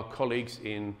with our colleagues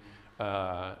in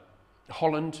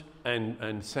Holland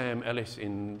and Sam Ellis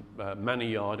in Manor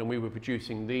Yard, and we were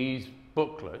producing these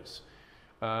booklets,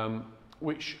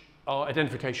 which are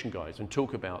identification guides and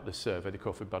talk about the survey, the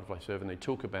Corfu Butterfly Survey, and they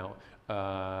talk about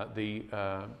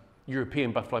the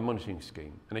European Butterfly Monitoring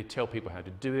Scheme, and they tell people how to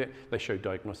do it. They show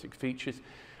diagnostic features.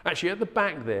 Actually, at the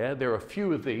back there are a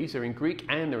few of these. They're in Greek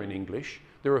and they're in English.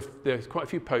 There's quite a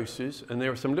few posters, and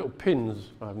there are some little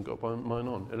pins. I haven't got mine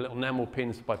on. Little enamel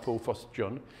pins by Paul Foster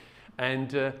John.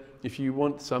 And if you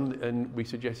want some, and we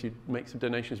suggest you make some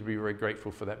donations, we'd be very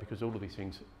grateful for that, because all of these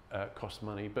things cost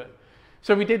money.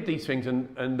 So we did these things,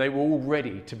 and they were all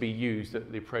ready to be used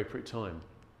at the appropriate time.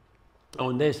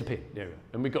 Oh, and there's the pin. There we go.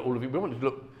 And we got all of it. We wanted to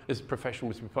look as professional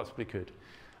as we possibly could.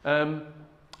 And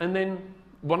then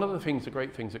one of the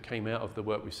great things that came out of the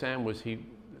work with Sam was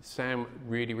Sam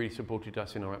really, really supported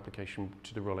us in our application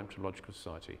to the Royal Entomological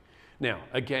Society. Now,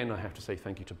 again, I have to say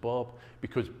thank you to Bob,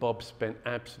 because Bob spent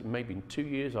maybe 2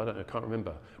 years, I don't know, I can't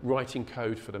remember, writing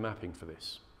code for the mapping for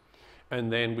this.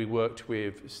 And then we worked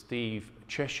with Steve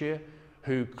Cheshire,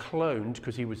 who cloned,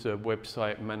 because he was a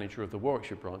website manager of the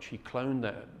Warwickshire branch, he cloned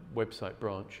that website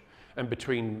branch. And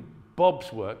between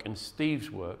Bob's work and Steve's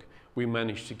work, we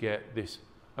managed to get this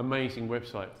amazing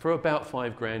website for about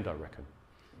 £5 grand, I reckon.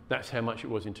 That's how much it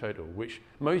was in total, which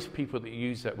most people that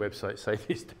use that website say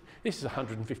this is a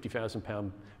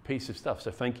 £150,000 piece of stuff. So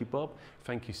thank you, Bob.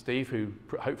 Thank you, Steve, who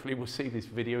hopefully will see this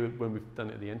video when we've done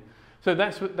it at the end. So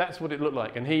that's what it looked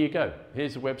like. And here you go.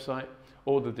 Here's the website,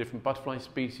 all the different butterfly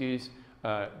species.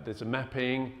 There's a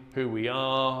mapping, who we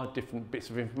are, different bits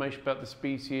of information about the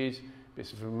species,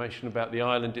 bits of information about the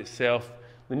island itself.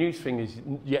 The news thing is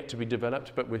yet to be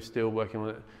developed, but we're still working on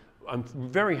it. I'm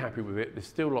very happy with it. There's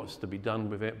still lots to be done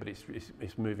with it, but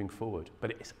it's moving forward.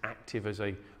 But it's active as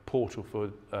a portal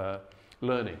for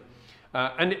learning.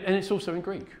 And it's also in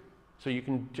Greek. So you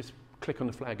can just click on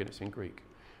the flag and it's in Greek.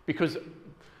 Because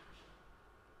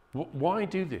why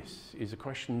do this is a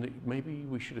question that maybe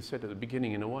we should have said at the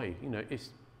beginning in a way. You know,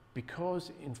 it's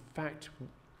because, in fact,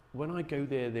 when I go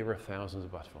there are thousands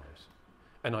of butterflies.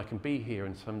 And I can be here,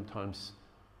 and sometimes,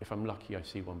 if I'm lucky, I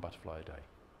see one butterfly a day.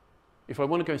 If I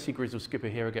want to go see grizzle skipper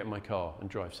here, I get in my car and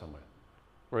drive somewhere.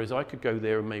 Whereas I could go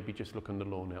there and maybe just look on the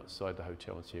lawn outside the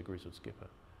hotel and see a grizzled skipper.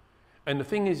 And the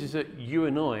thing is that you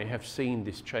and I have seen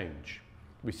this change.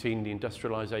 We've seen the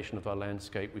industrialisation of our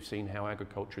landscape. We've seen how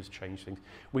agriculture has changed things.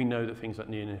 We know that things like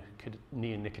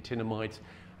neonicotinoids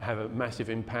have a massive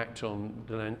impact on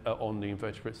the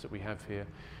invertebrates that we have here.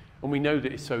 And we know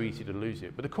that it's so easy to lose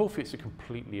it. But the corfits are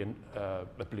completely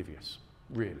oblivious,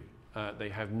 really. They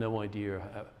have no idea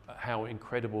how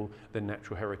incredible their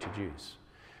natural heritage is.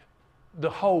 The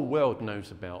whole world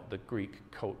knows about the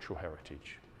Greek cultural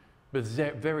heritage, but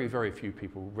very, very few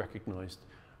people recognise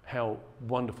how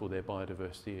wonderful their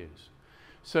biodiversity is.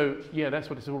 So yeah, that's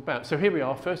what it's all about. So here we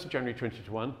are, 1st of January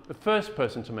 2021. The first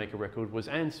person to make a record was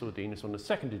Anne Sordinus on the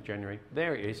 2nd of January.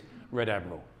 There it is, Red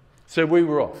Admiral. So we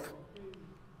were off.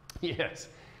 Yes.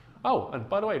 Oh, and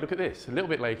by the way, look at this. A little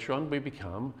bit later on, we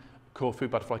become Corfu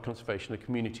Butterfly Conservation, a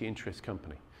community interest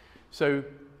company. So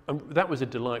that was a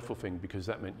delightful thing because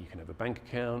that meant you can have a bank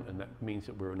account, and that means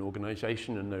that we're an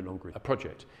organisation and no longer a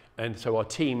project. And so our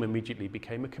team immediately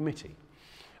became a committee.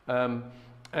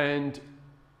 And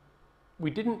we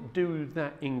didn't do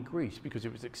that in Greece because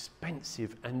it was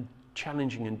expensive and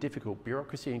challenging and difficult.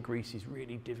 Bureaucracy in Greece is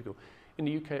really difficult. In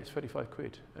the UK, it's 35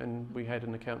 quid, and we had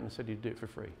an accountant that said he'd do it for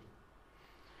free.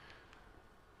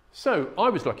 So I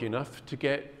was lucky enough to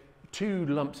get 2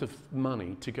 lumps of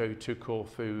money to go to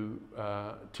Corfu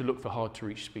to look for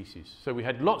hard-to-reach species. So we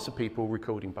had lots of people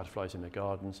recording butterflies in their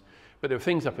gardens, but there were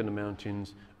things up in the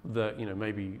mountains that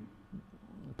maybe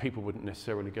people wouldn't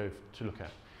necessarily go to look at.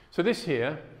 So this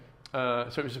here,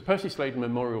 so it was a Percy Sladen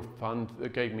Memorial Fund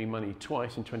that gave me money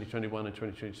twice in 2021 and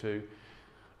 2022.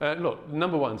 Look,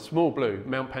 number 1, small blue,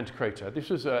 Mount Pantocrator. This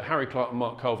was Harry Clark and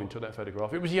Mark Colvin took that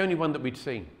photograph. It was the only one that we'd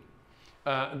seen.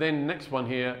 Then next one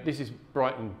here, this is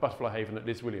Brighton Butterfly Haven at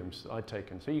Liz Williams I'd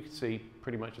taken. So you can see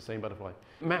pretty much the same butterfly.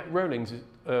 Matt Rowling's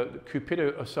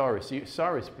Cupido Osiris, the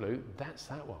Osiris blue, that's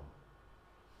that one.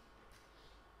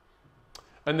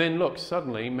 And then look,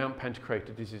 suddenly Mount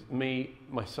Pantocrator, this is me,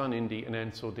 my son Indy and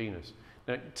Anne Sordinus.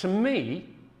 Now to me,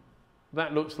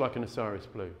 that looks like an Osiris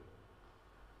blue.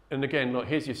 And again, look,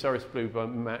 here's the Osiris blue by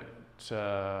Matt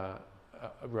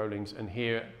Rowling's, and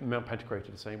here Mount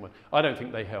Pantocrator, the same one. I don't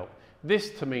think they help. This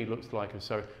to me looks like a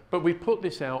Osiris, but we put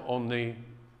this out on the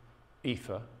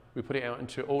ether. We put it out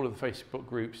into all of the Facebook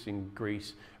groups in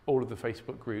Greece, all of the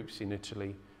Facebook groups in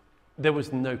Italy. There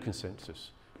was no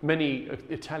consensus. Many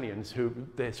Italians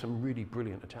there's some really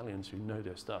brilliant Italians who know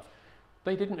their stuff.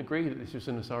 They didn't agree that this was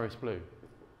an Osiris blue.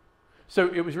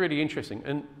 So it was really interesting.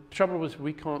 And the trouble was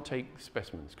we can't take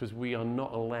specimens because we are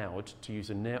not allowed to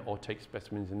use a net or take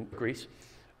specimens in Greece.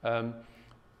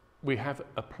 We have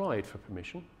applied for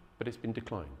permission, but it's been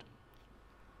declined.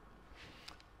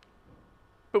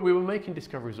 But we were making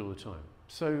discoveries all the time.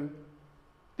 So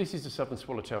this is the southern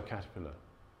swallowtail caterpillar.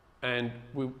 And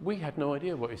we had no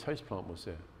idea what its host plant was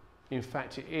there. In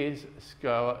fact, it is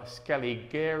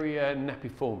Scaligeria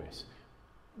napiformis.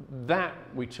 That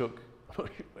we took,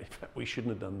 in fact, we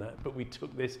shouldn't have done that, but we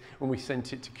took this and we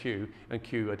sent it to Kew, and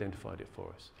Kew identified it for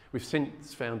us. We've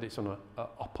since found it's on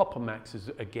a Popomax,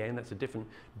 again, that's a different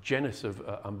genus of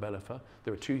Umbellifer.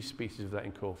 There are 2 species of that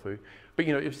in Corfu. But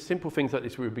it was simple things like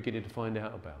this we were beginning to find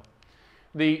out about.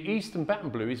 The eastern baton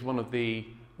blue is one of the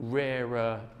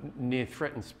rarer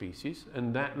near-threatened species,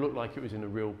 and that looked like it was in a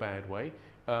real bad way,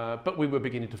 but we were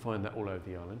beginning to find that all over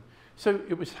the island. So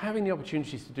it was having the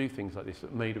opportunities to do things like this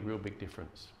that made a real big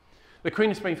difference. The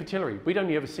Queen of Spain fritillary, we'd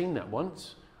only ever seen that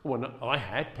once. Well, I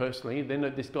had personally, then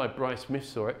this guy Bryce Smith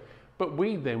saw it, but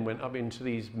we then went up into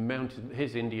these mountains,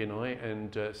 his Indy and I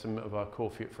and some of our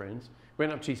Corfiot friends,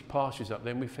 went up to these pastures up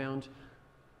there and we found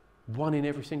one in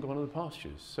every single one of the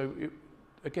pastures. So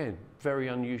again, very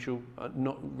unusual,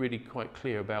 not really quite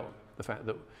clear about the fact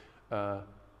that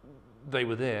they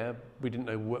were there. We didn't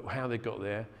know how they got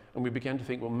there. And we began to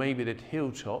think, well, maybe they'd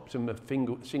hilltopped and a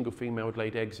single female had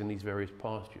laid eggs in these various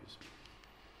pastures.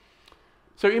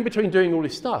 So in between doing all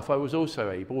this stuff, I was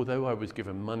also able, although I was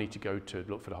given money to go to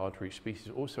look for the hard-to-reach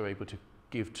species, also able to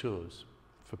give tours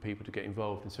for people to get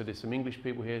involved. And so there's some English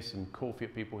people here, some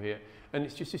Corfiot people here, and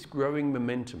it's just this growing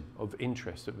momentum of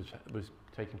interest that was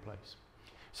taking place.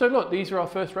 So look, these are our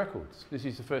first records. This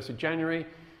is the 1st of January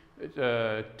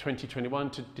 2021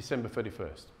 to December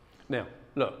 31st. Now,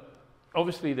 look,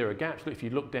 obviously there are gaps. Look, if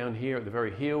you look down here at the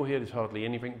very heel here, there's hardly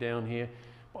anything down here.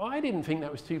 But I didn't think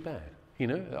that was too bad,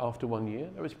 after 1 year.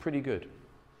 That was pretty good.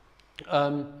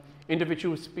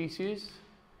 Individual species,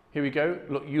 here we go.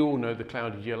 Look, you all know the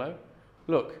clouded yellow.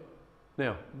 Look,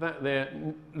 now, that there,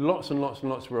 lots and lots and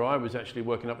lots where I was actually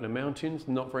working up in the mountains,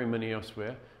 not very many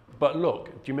elsewhere. But look,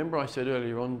 do you remember I said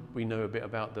earlier on, we know a bit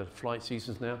about the flight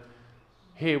seasons now?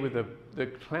 Here with the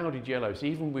clouded yellows,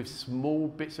 even with small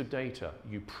bits of data,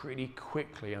 you pretty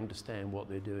quickly understand what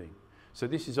they're doing. So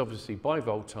this is obviously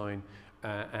bivoltine,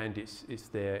 and it's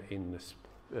there in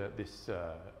this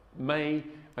May,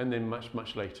 and then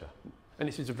much later. And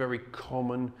this is a very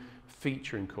common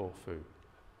feature in Corfu.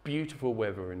 Beautiful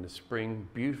weather in the spring,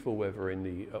 beautiful weather in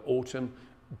the autumn,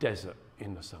 desert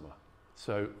in the summer.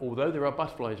 So although there are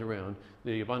butterflies around,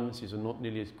 the abundances are not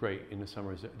nearly as great in the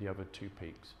summer as at the other two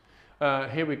peaks.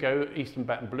 Here we go, eastern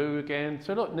batten blue again.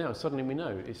 So look, now suddenly we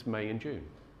know it's May and June,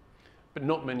 but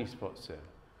not many spots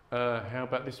there. How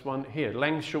about this one here,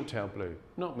 Lang's short-tailed blue?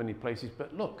 Not many places,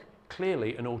 but look,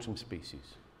 clearly an autumn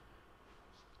species.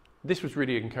 This was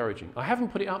really encouraging. I haven't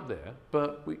put it up there,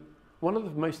 but one of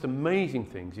the most amazing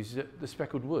things is that the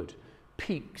speckled wood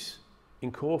peaks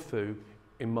in Corfu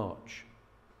in March.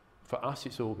 For us,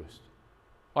 it's August.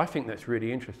 I think that's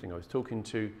really interesting. I was talking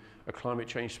to a climate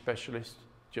change specialist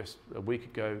just a week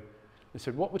ago and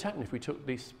said, what would happen if we took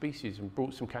these species and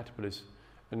brought some caterpillars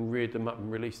and reared them up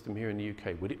and released them here in the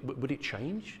UK? Would it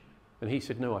change? And he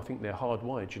said, no, I think they're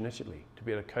hardwired genetically to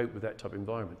be able to cope with that type of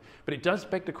environment. But it does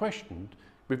beg the question,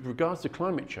 with regards to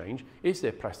climate change, is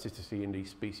there plasticity in these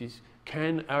species?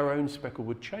 Can our own speckled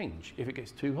wood change if it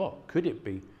gets too hot? Could it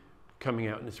be coming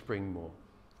out in the spring more?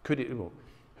 Could it? Well,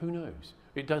 who knows?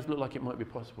 It does look like it might be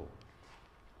possible.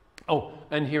 Oh,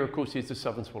 and here, of course, is the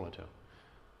southern swallowtail.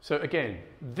 So again,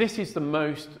 this is the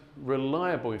most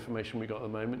reliable information we got at the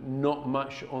moment. Not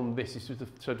much on this. This was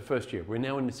the first year. We're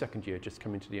now in the second year, just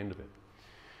coming to the end of it.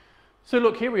 So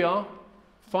look, here we are.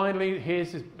 Finally,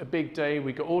 here's a big day.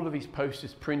 We got all of these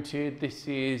posters printed. This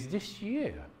is this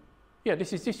year. Yeah,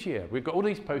 this is this year. We've got all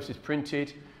these posters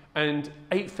printed, and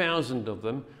 8,000 of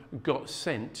them got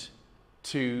sent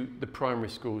to the primary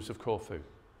schools of Corfu.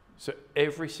 So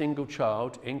every single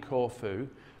child in Corfu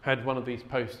had one of these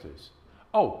posters.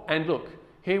 Oh, and look,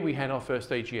 here we had our first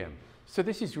AGM. So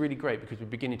this is really great because we're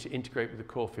beginning to integrate with the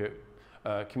Corfu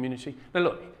community. Now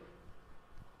look,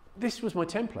 this was my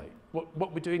template,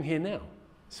 what we're doing here now.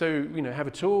 So, you know, have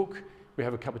a talk, we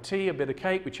have a cup of tea, a bit of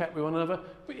cake, we chat with one another.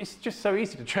 But it's just so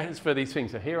easy to transfer these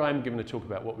things. So here I'm giving a talk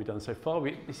about what we've done so far.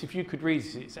 If you could read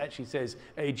this, it actually says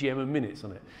AGM and minutes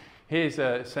on it. Here's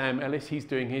Sam Ellis, he's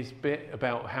doing his bit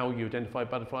about how you identify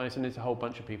butterflies, and there's a whole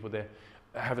bunch of people there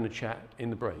having a chat in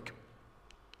the break.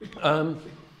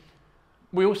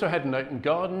 We also had an open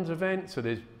gardens event, so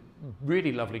there's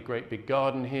really lovely, great big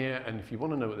garden here, and if you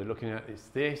want to know what they're looking at,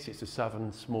 it's a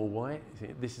southern small white.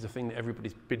 This is a thing that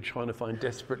everybody's been trying to find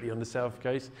desperately on the south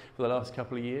coast for the last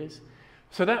couple of years.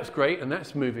 So that's great, and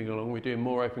that's moving along. We're doing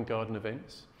more open garden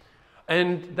events.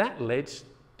 And that led,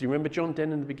 do you remember John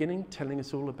Den in the beginning, telling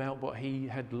us all about what he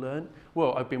had learned?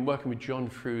 Well, I've been working with John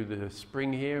through the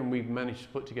spring here, and we've managed to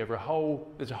put together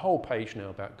there's a whole page now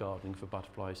about gardening for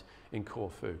butterflies in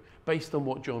Corfu, based on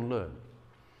what John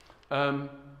learned.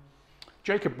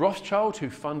 Jacob Rothschild,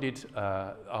 who funded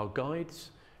our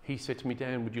guides, he said to me,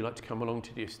 Dan, would you like to come along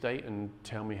to the estate and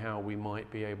tell me how we might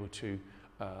be able to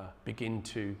begin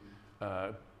to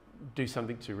do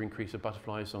something to increase the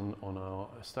butterflies on our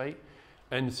estate?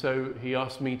 And so he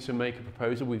asked me to make a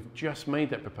proposal. We've just made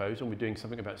that proposal. We're doing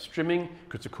something about strimming,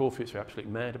 because the Corfutes are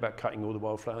absolutely mad about cutting all the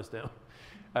wildflowers down.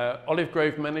 Olive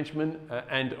grove management,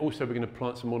 and also we're going to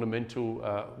plant some ornamental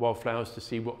wildflowers to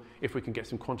see if we can get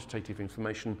some quantitative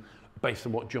information based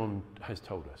on what John has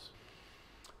told us.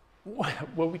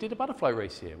 Well, we did a butterfly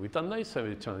race here. We've done those so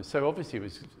many times. So obviously it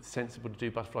was sensible to do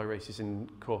butterfly races in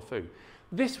Corfu.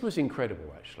 This was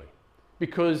incredible, actually,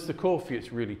 because the Corfutes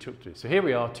really took to it. So here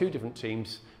we are, two different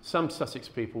teams, some Sussex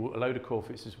people, a load of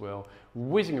Corfutes as well,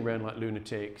 whizzing around like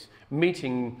lunatics,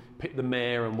 meeting the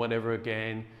mayor and whatever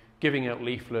again, giving out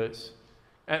leaflets.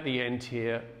 At the end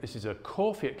here, this is a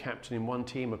Corfute captain in one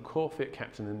team, a Corfute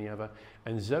captain in the other,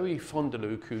 and Zoe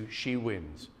Fondeluk, who she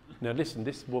wins. Now listen,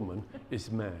 this woman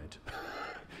is mad.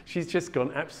 She's just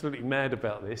gone absolutely mad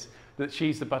about this, that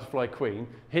she's the butterfly queen.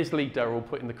 Here's Lee Durrell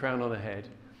putting the crown on her head.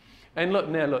 And look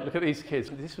now, look at these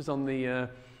kids. This was on the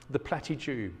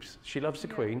Platytubes. She loves the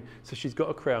Queen, so she's got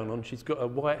a crown on. She's got a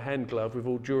white hand glove with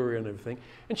all jewellery and everything.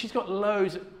 And she's got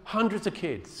hundreds of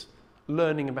kids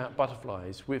learning about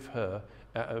butterflies with her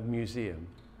at a museum.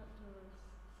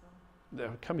 They're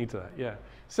coming to that, yeah.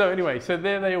 So anyway, so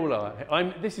there they all are.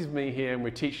 This is me here, and we're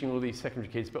teaching all these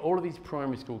secondary kids, but all of these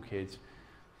primary school kids,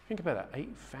 think about that,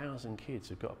 8,000 kids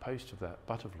have got a poster of that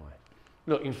butterfly.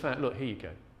 Look, in fact, look, here you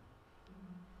go.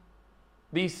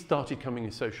 These started coming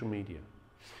in social media.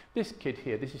 This kid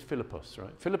here, this is Philippus,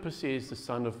 right? Philippus is the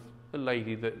son of a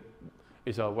lady that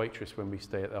is our waitress when we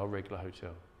stay at our regular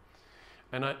hotel.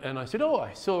 And I said, oh,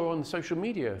 I saw on social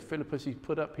media, Philippus, he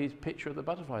put up his picture of the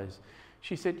butterflies.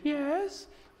 She said, yes.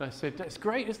 I said, that's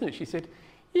great, isn't it? She said,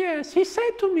 yes. He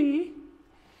said to me,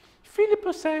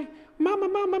 Filippo say, mama,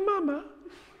 mama, mama,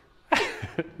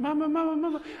 mama, mama,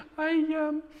 mama,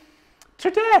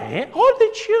 today, all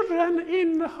the children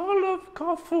in the whole of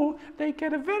Corfu, they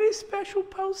get a very special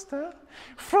poster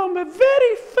from a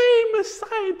very famous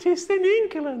scientist in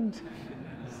England.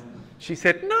 She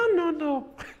said, no, no, no.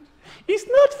 He's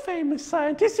not famous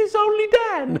scientist, he's only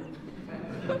Dan.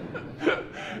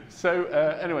 So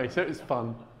anyway, so it was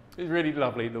fun. It was really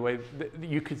lovely the way that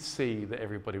you could see that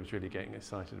everybody was really getting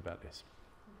excited about this.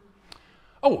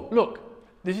 Oh, look,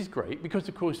 this is great because,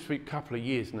 of course, for a couple of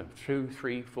years now, 2,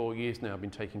 3, 4 years now, I've been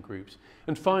taking groups.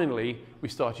 And finally, we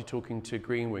started talking to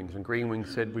Green Wings, and Green Wings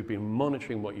said, we've been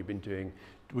monitoring what you've been doing.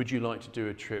 Would you like to do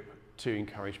a trip to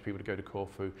encourage people to go to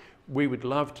Corfu? We would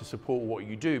love to support what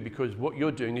you do because what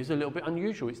you're doing is a little bit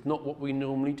unusual. It's not what we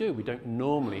normally do. We don't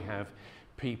normally have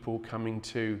people coming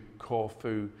to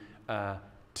Corfu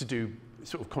to do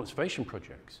sort of conservation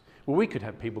projects. Well, we could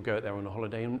have people go out there on a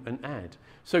holiday and add.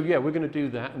 So yeah, we're going to do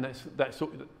that, and that's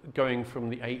sort of going from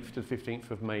the 8th to the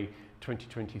 15th of May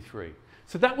 2023.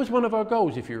 So that was one of our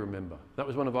goals, if you remember. That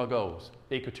was one of our goals,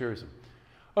 ecotourism.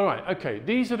 All right, okay,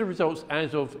 these are the results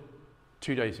as of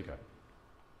 2 days ago.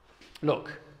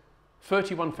 Look,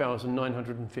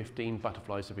 31,915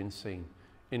 butterflies have been seen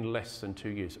in less than 2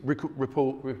 years,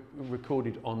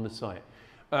 recorded on the site.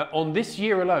 On this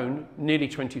year alone, nearly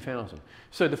 20,000.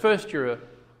 So the first year,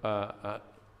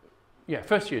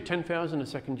 first year 10,000, the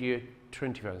second year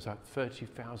 20,000. So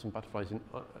 30,000 butterflies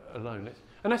alone.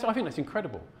 And I think that's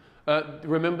incredible.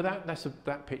 Remember that? That's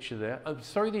that picture there. I'm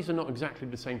sorry, these are not exactly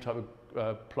the same type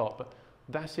of plot, but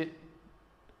that's it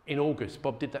in August.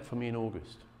 Bob did that for me in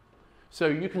August. So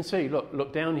you can see,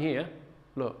 look down here,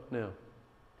 look now.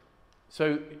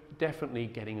 So definitely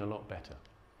getting a lot better.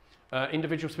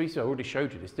 Individual species, I already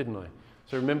showed you this, didn't I?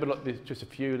 So remember, look, there's just a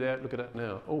few there. Look at that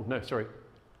now. Oh, no, sorry.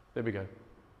 There we go.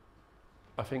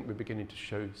 I think we're beginning to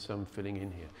show some filling in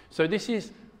here. So this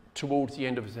is towards the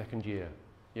end of the second year.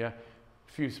 Yeah,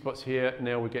 a few spots here.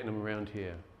 Now we're getting them around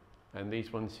here. And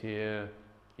these ones here,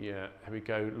 yeah, here we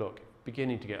go. Look,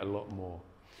 beginning to get a lot more.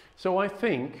 So I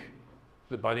think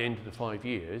that by the end of the 5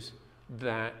 years,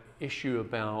 that issue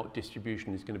about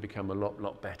distribution is going to become a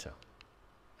lot better.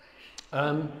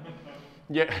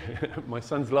 Yeah, my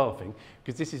son's laughing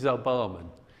because this is our barman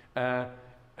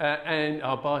and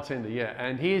our bartender, yeah,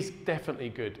 and he is definitely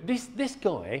good. This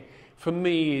guy, for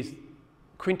me, is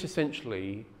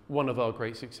quintessentially one of our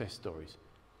great success stories.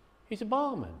 He's a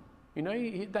barman, you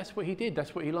know, that's what he did,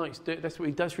 that's what he likes, that's what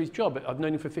he does for his job. I've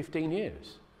known him for 15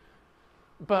 years.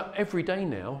 But every day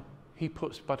now, he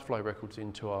puts butterfly records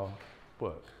into our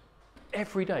work.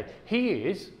 Every day. He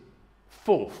is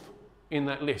 4th in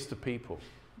that list of people.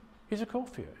 He's a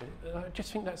Corfu. I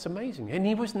just think that's amazing. And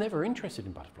he was never interested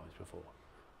in butterflies before.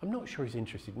 I'm not sure he's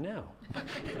interested now,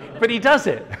 but he does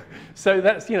it. So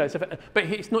that's, you know, but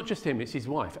it's not just him, it's his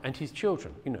wife and his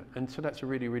children, you know, and so that's a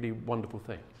really wonderful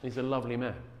thing. He's a lovely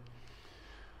man.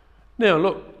 Now,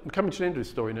 look, I'm coming to the end of the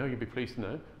story now, you'll be pleased to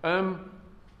know.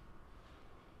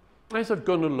 As I've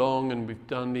gone along and we've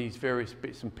done these various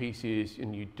bits and pieces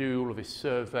and you do all of this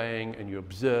surveying and you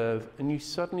observe and you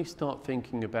suddenly start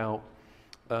thinking about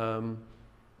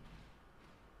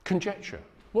conjecture.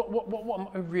 What am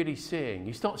I really seeing?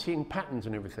 You start seeing patterns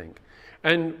and everything.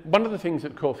 And one of the things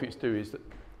that Corfus do is that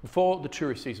before the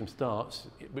tourist season starts,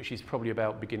 which is probably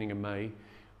about beginning of May,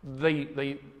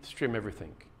 they trim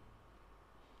everything.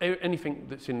 Anything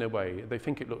that's in their way, they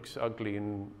think it looks ugly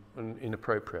and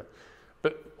inappropriate.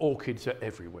 But orchids are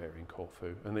everywhere in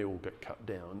Corfu and they all get cut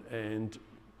down, and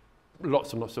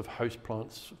lots and lots of host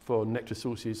plants for nectar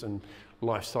sources and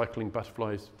life cycling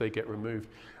butterflies, they get removed.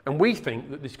 And we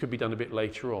think that this could be done a bit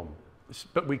later on,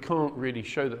 but we can't really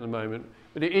show that at the moment,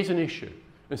 but it is an issue.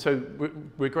 And so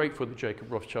we're grateful that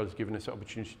Jacob Rothschild has given us the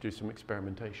opportunity to do some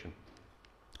experimentation.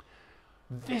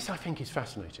 This, I think, is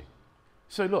fascinating.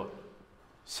 So look,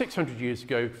 600 years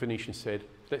ago, Phoenicians said,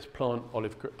 let's plant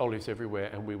olives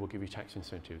everywhere and we will give you tax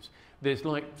incentives. There's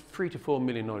like 3 to 4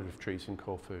 million olive trees in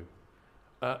Corfu.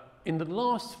 In the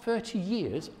last 30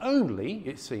 years only,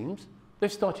 it seems,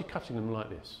 they've started cutting them like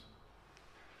this.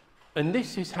 And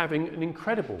this is having an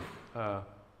incredible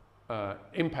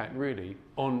impact, really,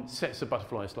 on sets of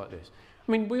butterflies like this.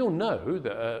 I mean, we all know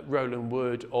that at Rowland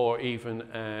Wood, or even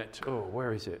at,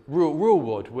 where is it? Rural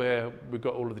Wood, where we've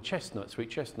got all of the chestnut, sweet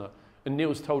chestnut. And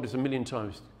Neil's told us a million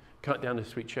times, cut down the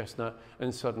sweet chestnut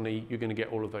and suddenly you're going to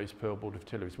get all of those pearl-bordered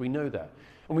phtillaries. We know that.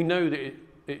 And we know that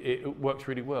it works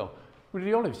really well. With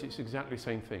the olives, it's exactly the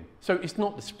same thing. So it's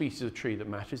not the species of tree that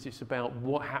matters, it's about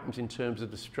what happens in terms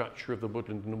of the structure of the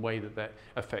woodland and the way that that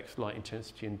affects light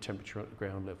intensity and temperature at the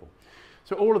ground level.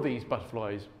 So all of these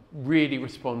butterflies really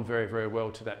respond very, very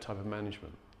well to that type of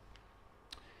management.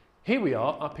 Here we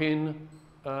are up in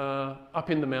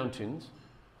the mountains,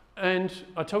 and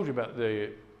I told you about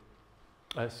the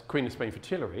Queen of Spain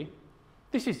fritillary.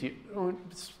 This is the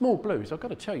small blues. I've got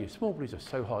to tell you, small blues are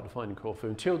so hard to find in Corfu.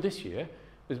 Until this year,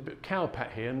 there's a bit of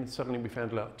cowpat here, and suddenly we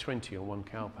found about 20 on one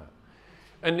cowpat.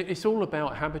 And it's all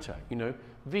about habitat, you know.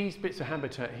 These bits of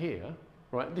habitat here,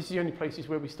 right, this is the only places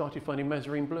where we started finding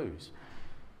Mazarine blues.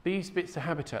 These bits of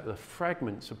habitat, the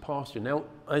fragments of pasture. Now,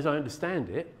 as I understand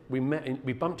it,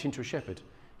 we bumped into a shepherd.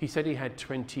 He said he had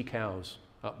 20 cows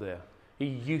up there. He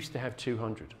used to have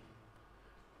 200.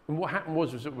 And what happened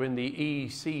was that when the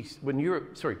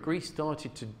EEC, Greece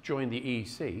started to join the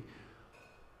EEC,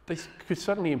 they could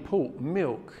suddenly import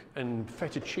milk and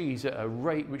feta cheese at a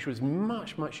rate which was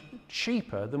much, much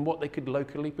cheaper than what they could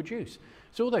locally produce.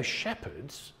 So all those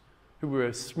shepherds, who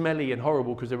were smelly and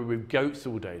horrible because they were with goats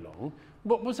all day long,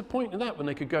 what was the point of that when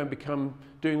they could go and become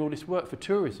doing all this work for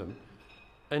tourism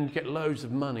and get loads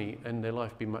of money and their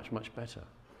life be much, much better?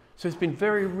 So there's been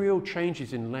very real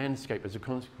changes in landscape as a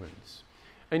consequence.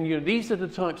 And you know, these are the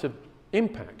types of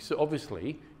impacts that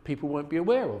obviously people won't be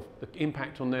aware of, the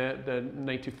impact on their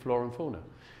native flora and fauna.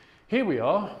 Here we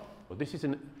are. Well, this is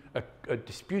a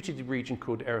disputed region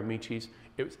called Eremites.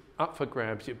 It was up for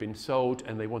grabs, it had been sold,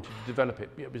 and they wanted to develop it.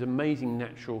 It was amazing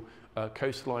natural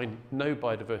coastline, no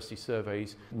biodiversity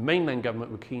surveys. The mainland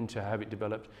government were keen to have it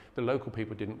developed. The local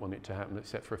people didn't want it to happen,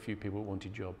 except for a few people who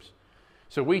wanted jobs.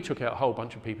 So we took out a whole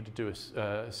bunch of people to do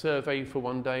a survey for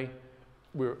one day.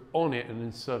 We were on it, and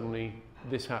then suddenly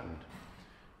this happened.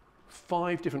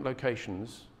 5 different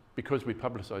locations, because we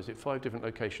publicised it, 5 different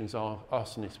locations, our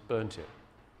arsonists burnt it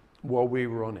while we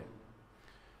were on it.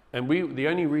 And the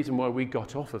only reason why we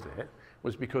got off of it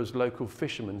was because local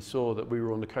fishermen saw that we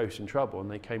were on the coast in trouble, and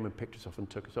they came and picked us off and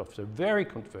took us off. So very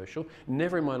controversial.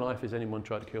 Never in my life has anyone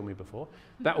tried to kill me before.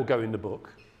 That will go in the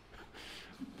book.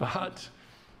 But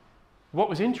what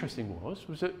was interesting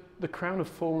was that the crown of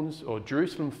thorns, or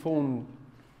Jerusalem thorn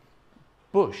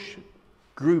bush,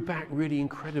 grew back really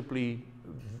incredibly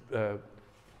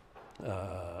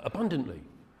abundantly.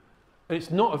 And it's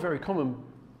not a very common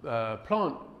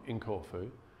plant in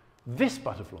Corfu. This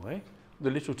butterfly,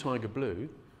 the little tiger blue,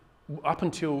 up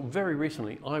until very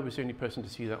recently, I was the only person to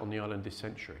see that on the island this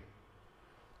century.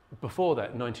 Before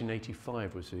that,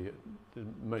 1985 was the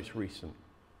most recent.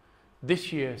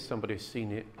 This year, somebody has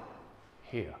seen it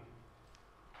here.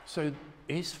 So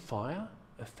is fire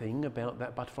a thing about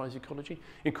that butterfly's ecology?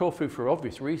 In Corfu, for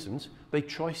obvious reasons, they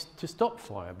try to stop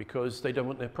fire because they don't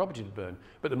want their property to burn.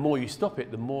 But the more you stop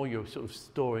it, the more you're sort of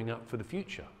storing up for the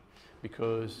future.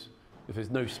 Because if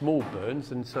there's no small burns,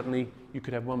 then suddenly you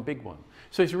could have one big one.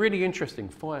 So it's really interesting.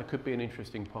 Fire could be an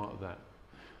interesting part of that.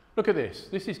 Look at this.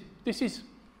 This is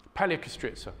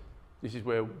Paleokastritsa. This is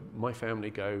where my family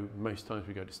go. Most times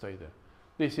we go to stay there.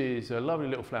 This is a lovely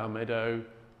little flower meadow.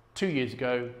 2 years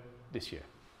ago, this year.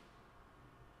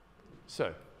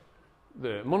 So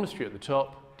the monastery at the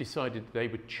top decided they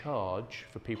would charge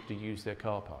for people to use their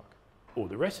car park. All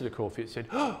the rest of the Corfu said,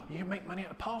 oh, you can make money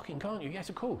out of parking, can't you? Yes,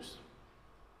 of course.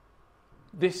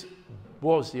 This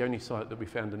was the only site that we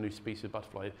found a new species of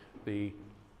butterfly, the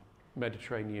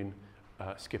Mediterranean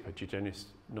skipper, Gygenus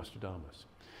nostradamus.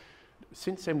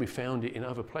 Since then, we found it in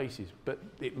other places, but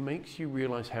it makes you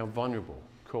realise how vulnerable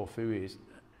Corfu is.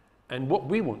 And what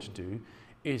we want to do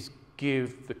is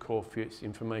give the Corfuites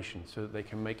information so that they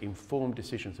can make informed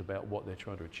decisions about what they're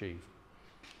trying to achieve.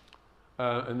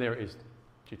 And there it is,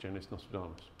 Gygenus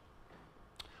nostradamus.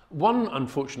 One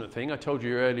unfortunate thing, I told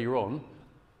you earlier on,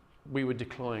 we were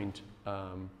declined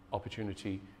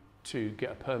opportunity to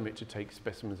get a permit to take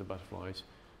specimens of butterflies.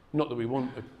 Not that we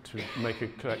want to make a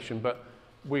collection, but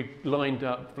we lined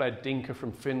up Vlad Dinka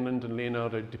from Finland and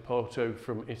Leonardo Di Porto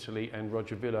from Italy and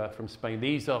Roger Villa from Spain.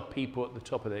 These are people at the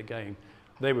top of their game.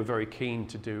 They were very keen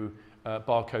to do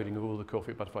barcoding of all the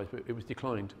Corfu butterflies, but it was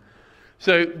declined.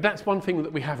 So that's one thing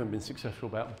that we haven't been successful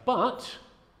about, but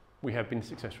we have been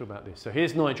successful about this. So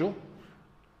here's Nigel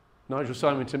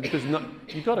Simonton, because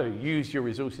you've got to use your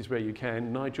resources where you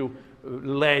can. Nigel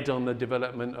led on the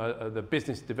development, the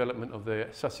business development of the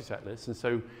Sussex Atlas, and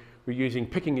so we're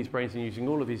picking his brains and using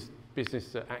all of his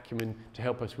business acumen to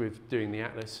help us with doing the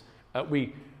Atlas.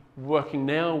 We're working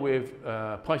now with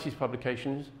Pisces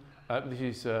Publications. This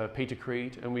is Peter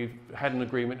Creed, and we've had an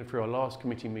agreement through our last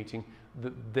committee meeting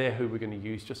that they're who we're going to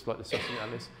use, just like the Sussex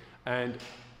Atlas. And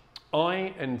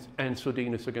I and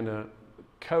Sordinas are going to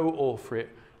co-author it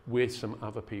with some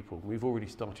other people. We've already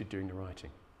started doing the writing.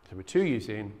 So we're 2 years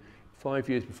in, 5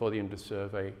 years before the end of the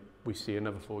survey, we see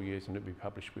another 4 years and it'll be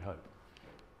published, we hope.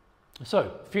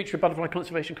 So, future of butterfly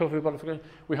conservation, Corfu butterfly,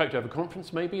 we hope to have a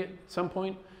conference maybe at some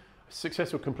point,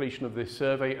 successful completion of this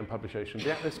survey and publication of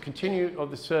the atlas, continue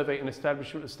of the survey and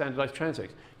establishment of standardised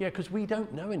transects. Yeah, because we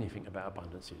don't know anything about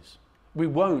abundances. We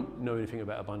won't know anything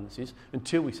about abundances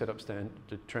until we set up standard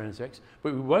transects,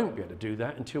 but we won't be able to do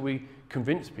that until we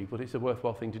convince people that it's a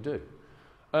worthwhile thing to do.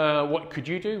 What could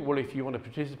you do? Well, if you want to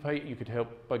participate, you could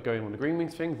help by going on the Green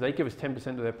Wings thing. They give us 10%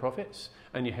 of their profits,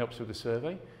 and it helps with the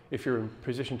survey. If you're in a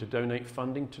position to donate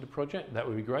funding to the project, that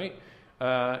would be great.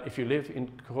 If you live in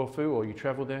Corfu or you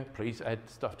travel there, please add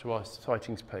stuff to our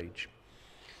sightings page.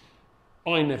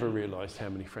 I never realised how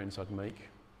many friends I'd make.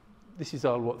 This is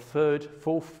our, what, third,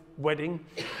 fourth wedding,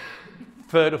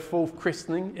 third or fourth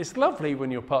christening. It's lovely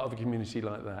when you're part of a community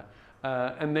like that.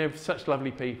 And they're such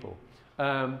lovely people.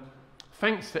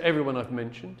 Thanks to everyone I've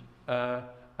mentioned,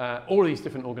 all these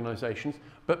different organisations,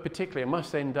 but particularly I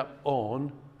must end up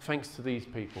on thanks to these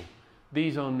people.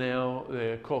 These are now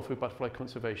the Corfu Butterfly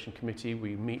Conservation Committee.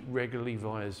 We meet regularly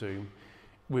via Zoom.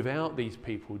 Without these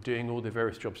people doing all the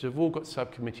various jobs, they've all got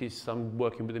subcommittees, some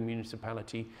working with the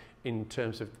municipality in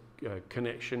terms of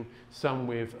connection, some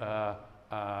with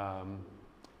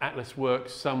Atlas work,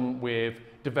 some with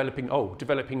developing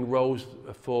roles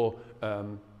for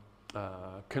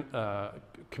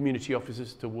community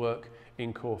officers to work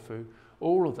in Corfu.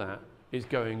 All of that is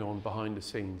going on behind the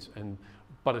scenes, and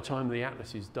by the time the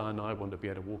atlas is done, I want to be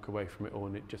able to walk away from it all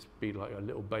and it just be like a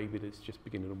little baby that's just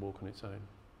beginning to walk on its own.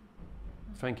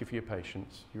 Thank you for your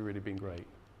patience. You've really been great.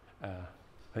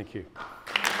 Thank you.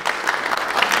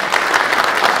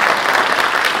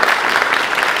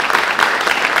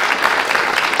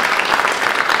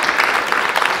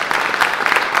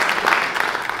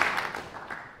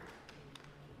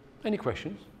 Any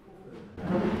questions?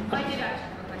 I did actually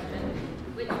have a question,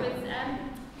 which was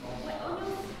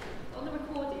on the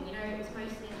recording, you know, it was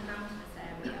mostly in the mountainous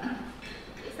area.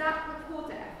 Is that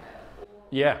recorder effort? Or?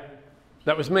 Yeah,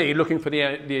 that was me looking for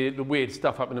the weird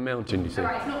stuff up in the mountain, you see.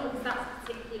 Right, it's not because that's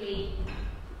particularly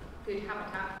good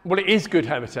habitat. Well, it is good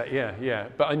habitat, yeah.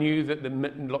 But I knew that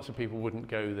lots of people wouldn't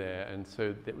go there, and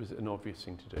so it was an obvious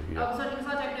thing to do. Yeah. Oh, sorry, because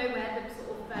I don't know where the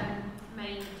sort of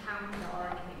main towns are or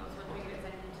anything.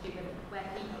 Where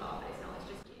people are, but it's not, it's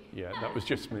just you. Yeah, that was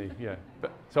just me, yeah.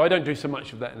 But, so I don't do so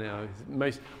much of that now.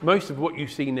 Most of what you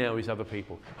see now is other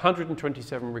people.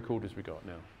 127 recorders we got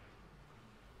now.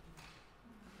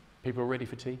 People ready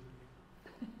for tea?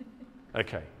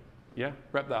 Okay, yeah,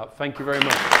 wrap that up. Thank you very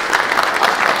much.